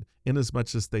instructed.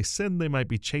 Inasmuch as they sinned, they might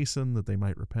be chastened, that they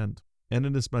might repent. And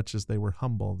inasmuch as they were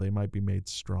humble, they might be made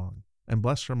strong, and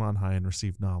blessed from on high, and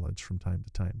receive knowledge from time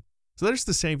to time." So there's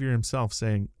the Savior himself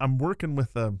saying, I'm working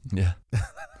with an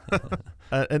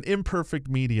imperfect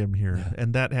medium here. Yeah.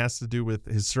 And that has to do with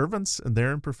his servants and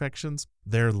their imperfections,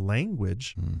 their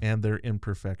language and their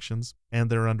imperfections, and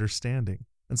their understanding.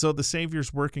 And so the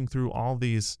Savior's working through all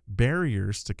these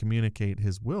barriers to communicate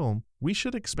his will. We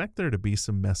should expect there to be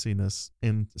some messiness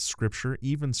in Scripture,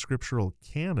 even scriptural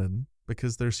canon,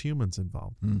 because there's humans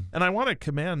involved. And I want to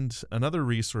commend another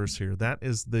resource here. That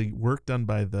is the work done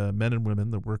by the men and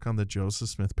women that work on the Joseph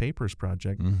Smith Papers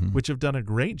Project, which have done a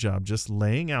great job just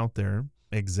laying out there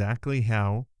exactly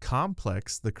how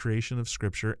complex the creation of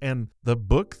Scripture. And the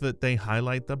book that they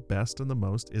highlight the best and the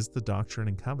most is the Doctrine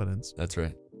and Covenants. That's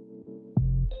right.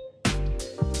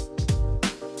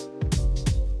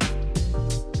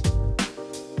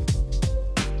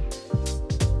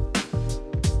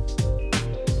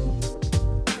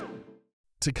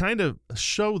 to kind of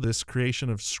show this creation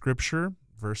of Scripture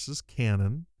versus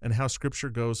canon and how Scripture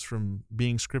goes from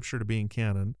being Scripture to being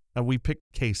canon, we picked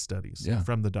case studies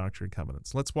from the Doctrine and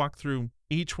Covenants. Let's walk through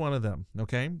each one of them,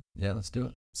 okay? Yeah, let's do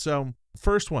it. So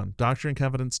first one, Doctrine and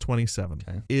Covenants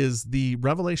 27, is the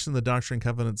revelation of the Doctrine and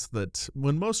Covenants that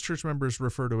when most church members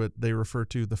refer to it, they refer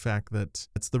to the fact that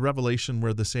it's the revelation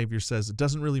where the Savior says it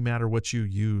doesn't really matter what you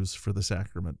use for the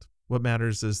sacrament. What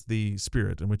matters is the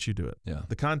spirit in which you do it. Yeah.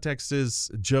 The context is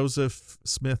Joseph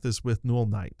Smith is with Newell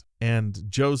Knight, and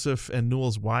Joseph and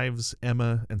Newell's wives,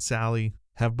 Emma and Sally,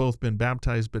 have both been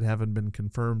baptized but haven't been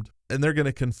confirmed. And they're going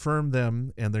to confirm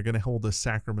them, and they're going to hold a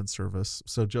sacrament service.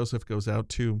 So Joseph goes out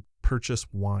to purchase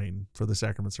wine for the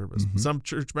sacrament service. Mm-hmm. Some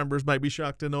church members might be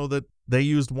shocked to know that they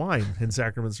used wine in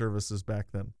sacrament services back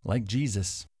then. Like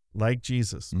Jesus. Like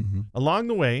Jesus. Mm-hmm. Along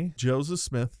the way, Joseph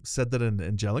Smith said that an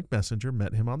angelic messenger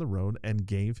met him on the road and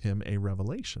gave him a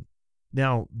revelation.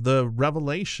 Now, the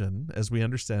revelation, as we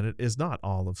understand it, is not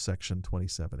all of section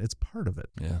 27. It's part of it.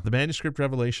 Yeah. The manuscript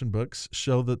revelation books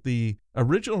show that the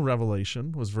original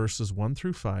revelation was verses 1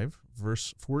 through 5,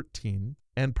 verse 14,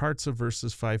 and parts of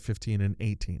verses 5, 15, and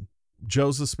 18.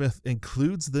 Joseph Smith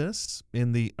includes this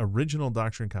in the original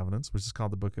Doctrine and Covenants, which is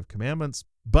called the Book of Commandments.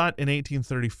 But in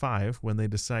 1835, when they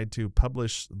decide to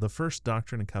publish the first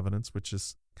Doctrine and Covenants, which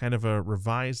is kind of a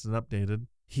revised and updated,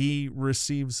 he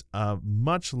receives a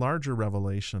much larger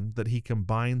revelation that he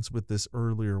combines with this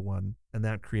earlier one, and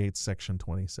that creates section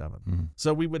 27. Mm-hmm.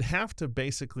 So we would have to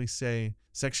basically say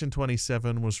section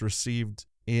 27 was received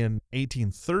in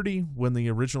 1830 when the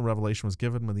original revelation was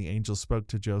given, when the angel spoke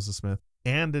to Joseph Smith,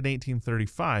 and in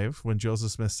 1835 when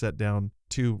Joseph Smith sat down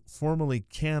to formally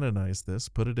canonize this,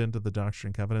 put it into the Doctrine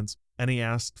and Covenants, and he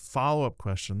asked follow-up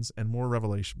questions, and more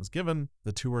revelation was given.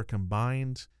 The two are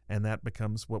combined, and that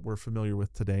becomes what we're familiar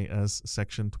with today as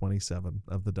section 27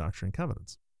 of the Doctrine and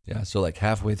Covenants. Yeah, so like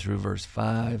halfway through verse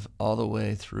 5, all the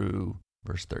way through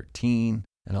verse 13,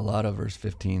 and a lot of verse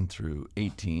 15 through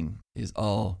 18 is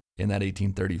all in that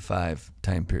 1835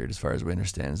 time period, as far as we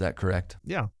understand. Is that correct?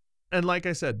 Yeah. And like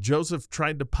I said, Joseph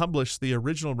tried to publish the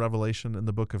original revelation in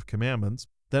the Book of Commandments,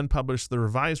 then published the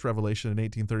revised revelation in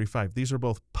 1835. These are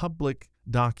both public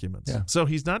documents. Yeah. So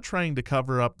he's not trying to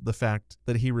cover up the fact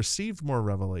that he received more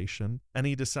revelation and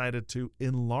he decided to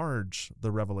enlarge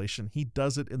the revelation. He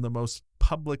does it in the most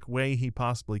public way he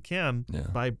possibly can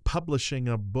by publishing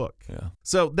a book. Yeah.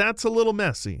 So that's a little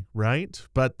messy, right?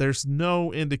 But there's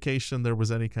no indication there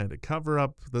was any kind of cover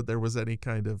up, that there was any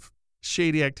kind of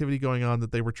shady activity going on,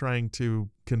 that they were trying to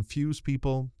confuse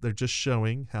people. They're just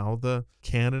showing how the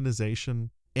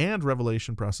canonization and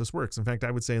revelation process works. In fact,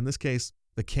 I would say in this case,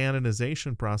 the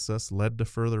canonization process led to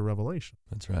further revelation.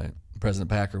 That's right. President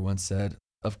Packer once said,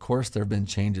 "Of course there have been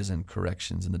changes and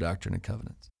corrections in the Doctrine and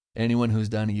Covenants. Anyone who's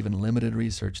done even limited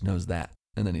research knows that."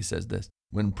 And then he says this,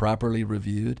 "When properly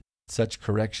reviewed, such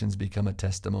corrections become a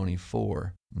testimony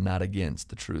for, not against,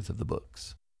 the truth of the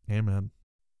books." Amen.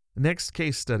 Next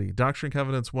case study, Doctrine and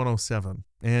Covenants 107.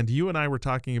 And you and I were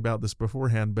talking about this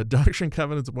beforehand, but Doctrine and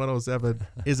Covenants 107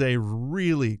 is a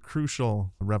really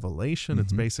crucial revelation. Mm-hmm.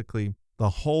 It's basically the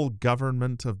whole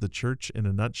government of the church in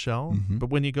a nutshell. Mm-hmm. But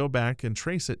when you go back and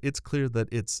trace it, it's clear that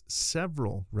it's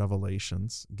several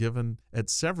revelations given at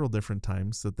several different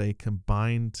times that they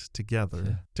combined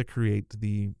together to create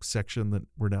the section that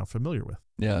we're now familiar with.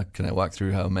 Yeah, can I walk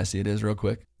through how messy it is real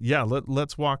quick? Yeah,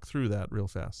 let's walk through that real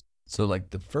fast. So like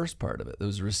the first part of it that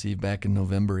was received back in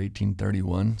November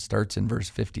 1831 starts in verse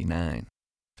 59.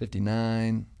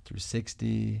 59 through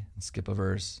 60, and skip a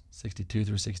verse, 62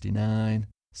 through 69,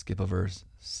 skip a verse,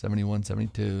 71,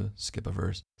 72, skip a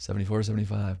verse, 74,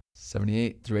 75,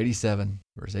 78 through 87,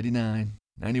 verse 89,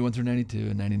 91 through 92,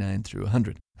 and 99 through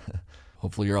 100.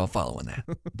 Hopefully you're all following that.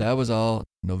 That was all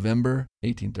November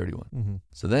 1831. Mm-hmm.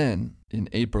 So then in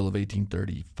April of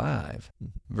 1835,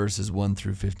 verses 1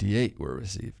 through 58 were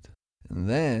received. And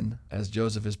then, as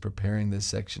Joseph is preparing this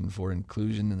section for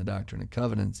inclusion in the Doctrine and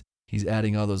Covenants, he's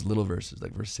adding all those little verses,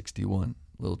 like verse 61,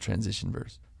 little transition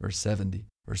verse, verse 70,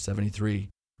 verse 73,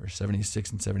 verse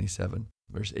 76 and 77,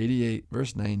 verse 88,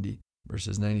 verse 90,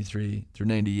 verses 93 through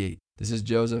 98. This is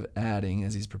Joseph adding,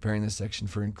 as he's preparing this section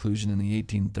for inclusion in the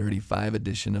 1835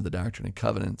 edition of the Doctrine and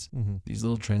Covenants, these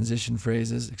little transition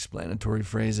phrases, explanatory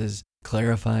phrases,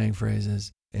 clarifying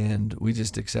phrases, and we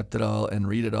just accept it all and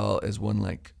read it all as one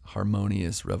like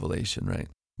harmonious revelation, right?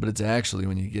 But it's actually,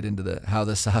 when you get into how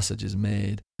the sausage is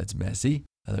made, it's messy.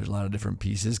 There's a lot of different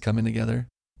pieces coming together.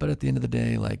 But at the end of the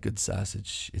day, like good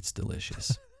sausage, it's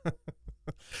delicious.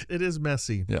 It is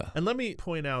messy. Yeah. And let me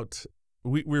point out,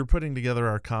 we're putting together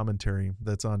our commentary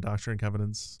that's on Doctrine and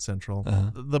Covenants Central.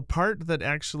 Uh-huh. The part that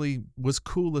actually was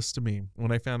coolest to me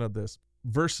when I found out this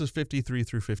verses 53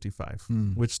 through 55,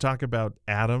 Hmm. which talk about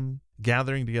Adam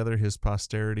gathering together his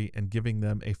posterity and giving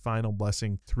them a final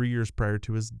blessing 3 years prior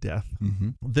to his death. Mm-hmm.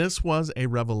 This was a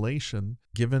revelation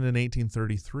given in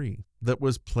 1833 that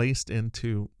was placed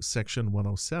into Section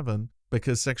 107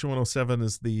 because Section 107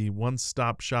 is the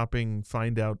one-stop shopping,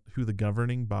 find out who the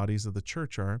governing bodies of the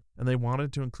church are, and they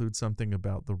wanted to include something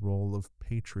about the role of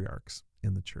patriarchs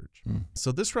in the church. Hmm.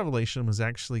 So this revelation was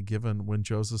actually given when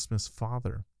Joseph Smith's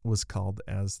father was called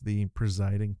as the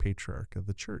presiding patriarch of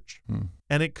the church. Hmm.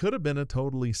 And it could have been a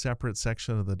totally separate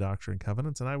section of the Doctrine and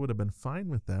Covenants, and I would have been fine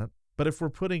with that. But if we're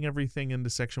putting everything into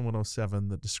Section 107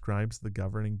 that describes the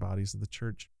governing bodies of the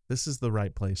church, this is the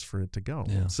right place for it to go.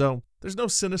 Yeah. So there's no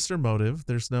sinister motive.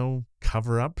 There's no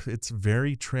cover-up. It's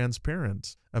very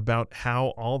transparent about how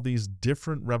all these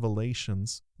different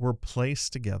revelations were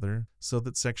placed together so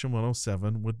that Section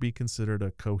 107 would be considered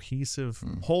a cohesive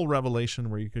whole revelation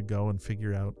where you could go and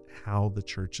figure out how the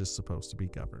church is supposed to be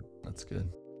governed. That's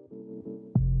good.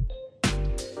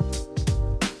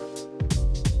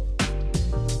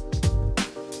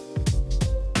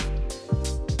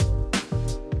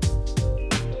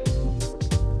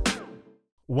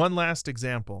 One last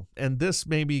example, and this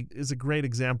maybe is a great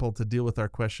example to deal with our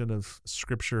question of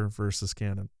Scripture versus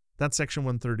canon. That's Section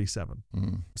 137.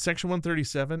 Hmm. Section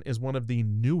 137 is one of the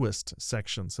newest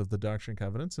sections of the Doctrine and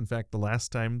Covenants. In fact, the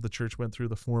last time the church went through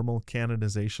the formal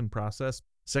canonization process,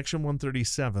 Section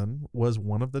 137 was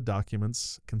one of the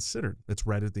documents considered. It's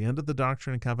right at the end of the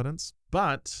Doctrine and Covenants.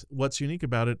 But what's unique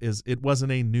about it is it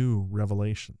wasn't a new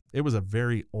revelation. It was a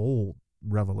very old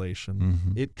revelation.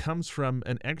 Mm-hmm. It comes from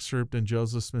an excerpt in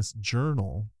Joseph Smith's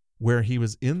journal where he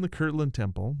was in the Kirtland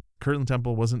Temple. Kirtland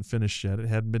Temple wasn't finished yet. It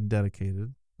hadn't been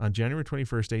dedicated. On January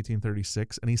 21st,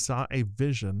 1836, and he saw a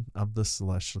vision of the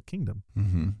celestial kingdom.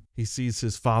 Mm-hmm. He sees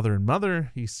his father and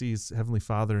mother, he sees Heavenly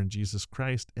Father and Jesus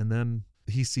Christ, and then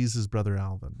he sees his brother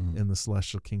Alvin in the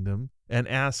celestial kingdom and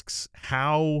asks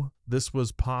how this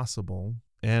was possible.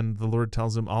 And the Lord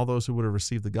tells him, all those who would have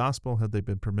received the gospel, had they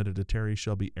been permitted to tarry,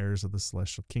 shall be heirs of the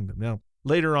celestial kingdom. Now,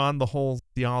 later on, the whole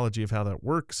theology of how that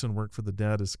works and work for the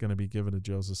dead is going to be given to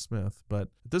Joseph Smith. But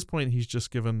at this point, he's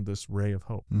just given this ray of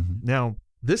hope. Mm-hmm. Now,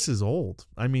 this is old.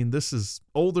 I mean, this is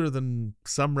older than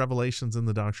some revelations in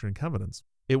the Doctrine and Covenants.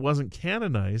 It wasn't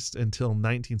canonized until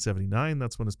 1979.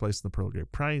 That's when it's placed in the Pearl of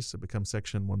Great Price. It becomes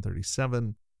Section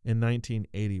 137 in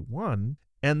 1981.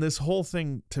 And this whole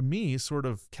thing, to me, sort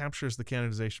of captures the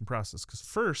canonization process. Because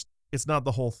first, it's not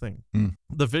the whole thing. Mm.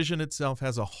 The vision itself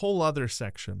has a whole other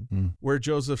section Mm. where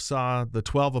Joseph saw the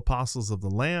 12 apostles of the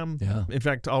Lamb. Yeah. In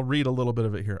fact, I'll read a little bit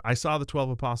of it here. I saw the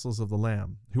 12 apostles of the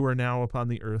Lamb, who are now upon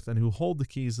the earth and who hold the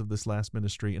keys of this last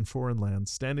ministry in foreign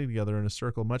lands, standing together in a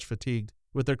circle, much fatigued,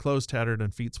 with their clothes tattered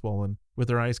and feet swollen, with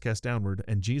their eyes cast downward,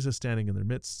 and Jesus standing in their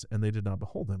midst, and they did not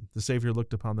behold him. The Savior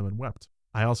looked upon them and wept.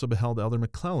 I also beheld Elder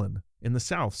McClellan in the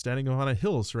south, standing upon a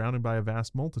hill, surrounded by a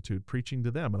vast multitude, preaching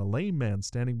to them, and a lame man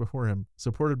standing before him,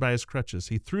 supported by his crutches.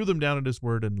 He threw them down at his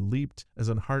word and leaped as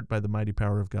an hart by the mighty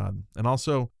power of God. And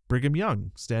also Brigham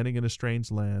Young, standing in a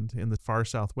strange land in the far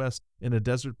southwest, in a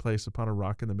desert place upon a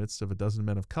rock in the midst of a dozen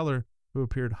men of color who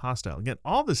appeared hostile. Again,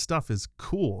 all this stuff is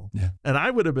cool. Yeah. And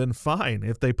I would have been fine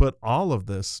if they put all of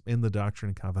this in the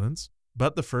Doctrine and Covenants.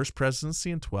 But the First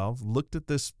Presidency in 12 looked at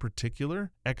this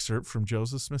particular excerpt from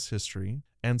Joseph Smith's history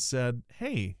and said,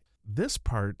 hey, this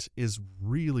part is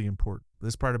really important.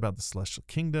 This part about the celestial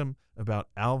kingdom, about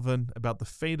Alvin, about the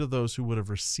fate of those who would have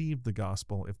received the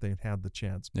gospel if they'd had the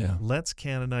chance. Yeah. Let's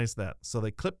canonize that. So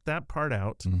they clipped that part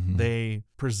out. Mhm. They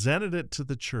presented it to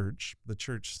the church. The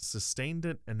church sustained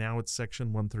it, and now it's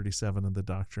Section 137 of the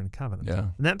Doctrine and Covenants. Yeah.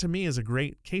 And that to me is a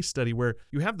great case study where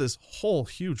you have this whole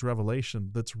huge revelation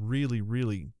that's really,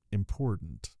 really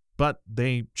important. But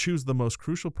they choose the most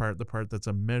crucial part, the part that's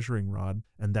a measuring rod,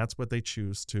 and that's what they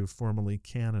choose to formally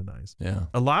canonize. Yeah.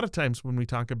 A lot of times when we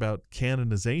talk about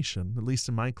canonization, at least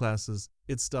in my classes,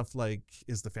 it's stuff like,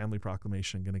 is the Family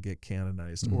Proclamation going to get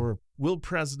canonized? Mhm. Or will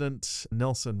President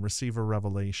Nelson receive a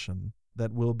revelation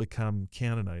that will become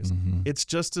canonized? Mhm. It's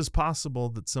just as possible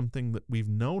that something that we've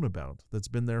known about, that's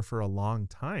been there for a long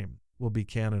time, will be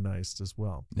canonized as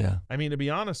well. Yeah. I mean, to be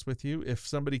honest with you, if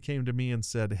somebody came to me and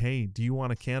said, hey, do you want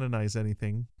to canonize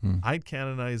anything? Hmm. I'd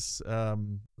canonize,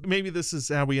 maybe this is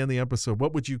how we end the episode.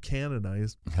 What would you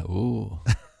canonize? Ooh.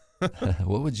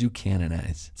 What would you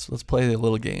canonize? So let's play a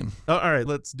little game. Oh, all right,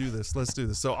 let's do this.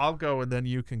 So I'll go and then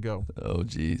you can go. Oh,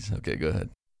 geez. Okay, go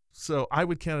ahead. So I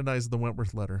would canonize the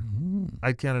Wentworth letter.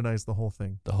 I'd canonize the whole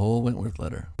thing. The whole Wentworth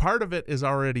letter. Part of it is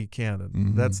already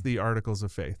canon. That's the Articles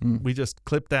of Faith. We just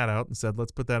clipped that out and said,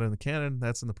 let's put that in the canon.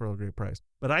 That's in the Pearl of Great Price.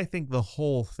 But I think the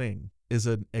whole thing is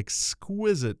an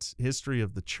exquisite history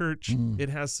of the church. It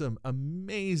has some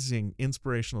amazing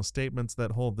inspirational statements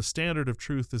that hold the standard of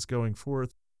truth is going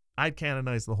forth. I'd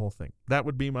canonize the whole thing. That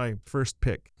would be my first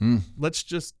pick. Let's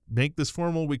just make this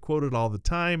formal. We quote it all the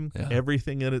time. Yeah.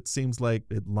 Everything in it seems like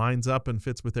it lines up and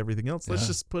fits with everything else. Let's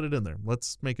just put it in there.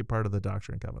 Let's make it part of the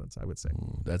Doctrine and Covenants, I would say.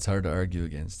 Ooh, that's hard to argue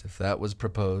against. If that was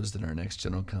proposed in our next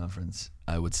General Conference,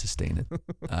 I would sustain it.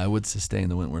 I would sustain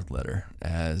the Wentworth letter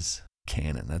as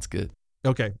canon. That's good.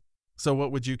 Okay. So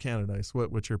what would you canonize?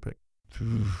 What's your pick?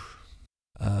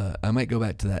 I might go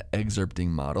back to that excerpting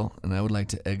model, and I would like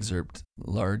to excerpt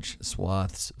large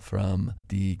swaths from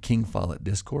the King Follett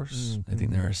Discourse. I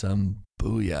think there are some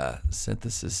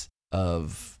synthesis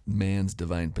of man's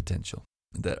divine potential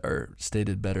that are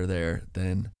stated better there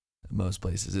than most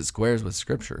places. It squares with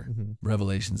Scripture,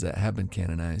 revelations that have been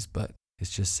canonized, but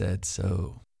it's just said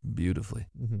so beautifully.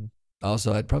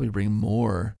 Also, I'd probably bring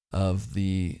more of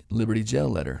the Liberty Jail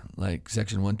letter, like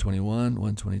section 121,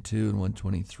 122, and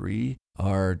 123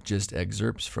 are just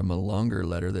excerpts from a longer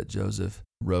letter that Joseph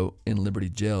wrote in Liberty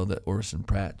Jail that Orson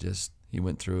Pratt he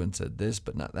went through and said this,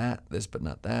 but not that, this, but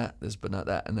not that, this, but not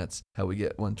that. And that's how we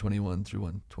get 121 through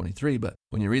 123. But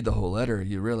when you read the whole letter,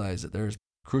 you realize that there's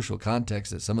crucial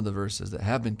context that some of the verses that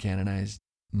have been canonized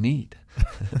need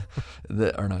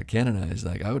that are not canonized.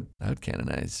 Like I would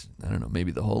canonize, I don't know,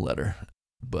 maybe the whole letter,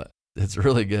 but it's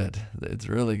really good. It's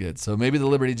really good. So maybe the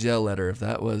Liberty Jail letter, if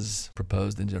that was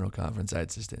proposed in General Conference,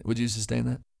 I'd sustain it. Would you sustain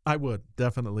that? I would,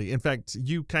 definitely. In fact,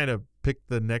 you kind of picked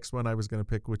the next one I was going to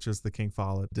pick, which is the King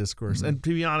Follett Discourse. And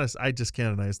to be honest, I just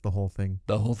canonized the whole thing.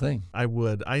 The whole thing? I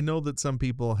would. I know that some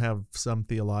people have some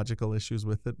theological issues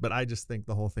with it, but I just think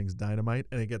the whole thing's dynamite,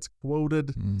 and it gets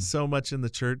quoted so much in the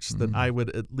church that I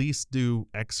would at least do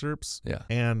excerpts. Yeah.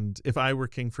 And if I were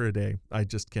king for a day,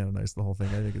 I'd just canonize the whole thing.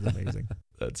 I think it's amazing.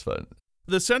 That's fun.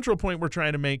 The central point we're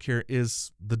trying to make here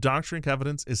is the Doctrine and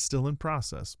Covenants is still in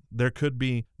process. There could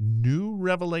be new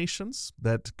revelations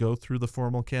that go through the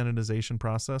formal canonization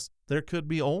process. There could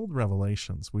be old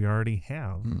revelations we already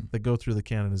have that go through the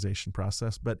canonization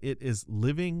process, but it is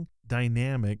living,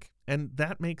 dynamic, and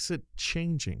that makes it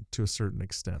changing to a certain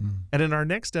extent. And in our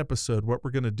next episode, what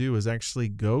we're going to do is actually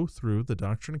go through the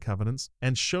Doctrine and Covenants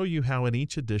and show you how in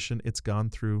each edition it's gone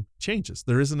through changes.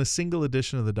 There isn't a single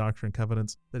edition of the Doctrine and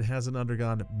Covenants that hasn't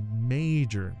undergone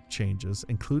major changes,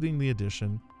 including the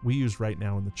edition we use right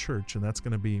now in the church, and that's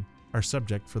going to be our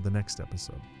subject for the next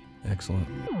episode. Excellent.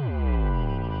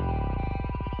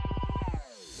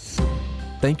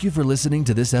 Thank you for listening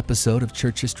to this episode of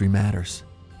Church History Matters.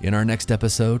 In our next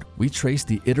episode, we trace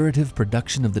the iterative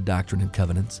production of the Doctrine and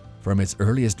Covenants from its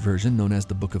earliest version, known as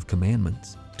the Book of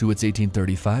Commandments, to its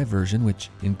 1835 version,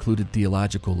 which included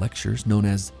theological lectures known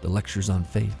as the Lectures on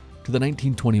Faith, to the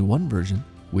 1921 version,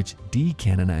 which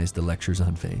decanonized the Lectures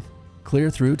on Faith,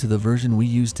 clear through to the version we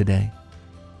use today.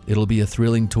 It'll be a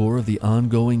thrilling tour of the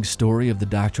ongoing story of the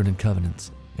Doctrine and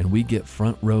Covenants, and we get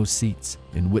front row seats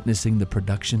in witnessing the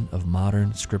production of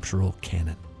modern scriptural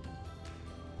canon.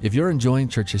 If you're enjoying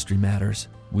Church History Matters,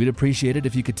 we'd appreciate it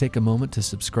if you could take a moment to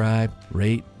subscribe,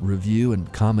 rate, review,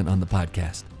 and comment on the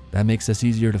podcast. That makes us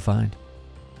easier to find.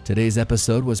 Today's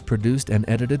episode was produced and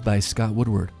edited by Scott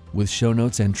Woodward, with show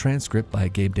notes and transcript by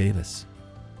Gabe Davis.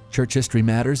 Church History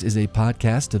Matters is a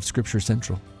podcast of Scripture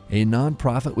Central, a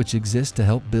nonprofit which exists to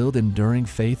help build enduring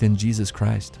faith in Jesus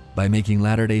Christ by making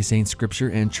Latter-day Saint Scripture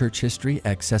and church history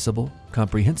accessible,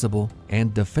 comprehensible,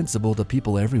 and defensible to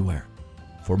people everywhere.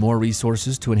 For more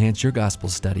resources to enhance your gospel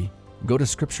study, go to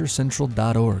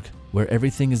scripturecentral.org, where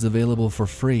everything is available for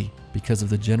free because of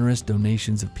the generous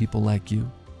donations of people like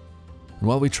you. And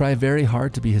while we try very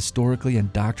hard to be historically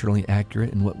and doctrinally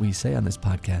accurate in what we say on this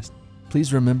podcast,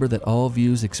 please remember that all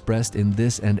views expressed in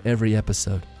this and every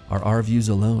episode are our views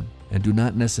alone and do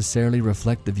not necessarily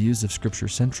reflect the views of Scripture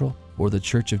Central or the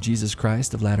Church of Jesus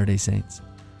Christ of Latter-day Saints.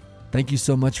 Thank you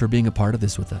so much for being a part of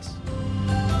this with us.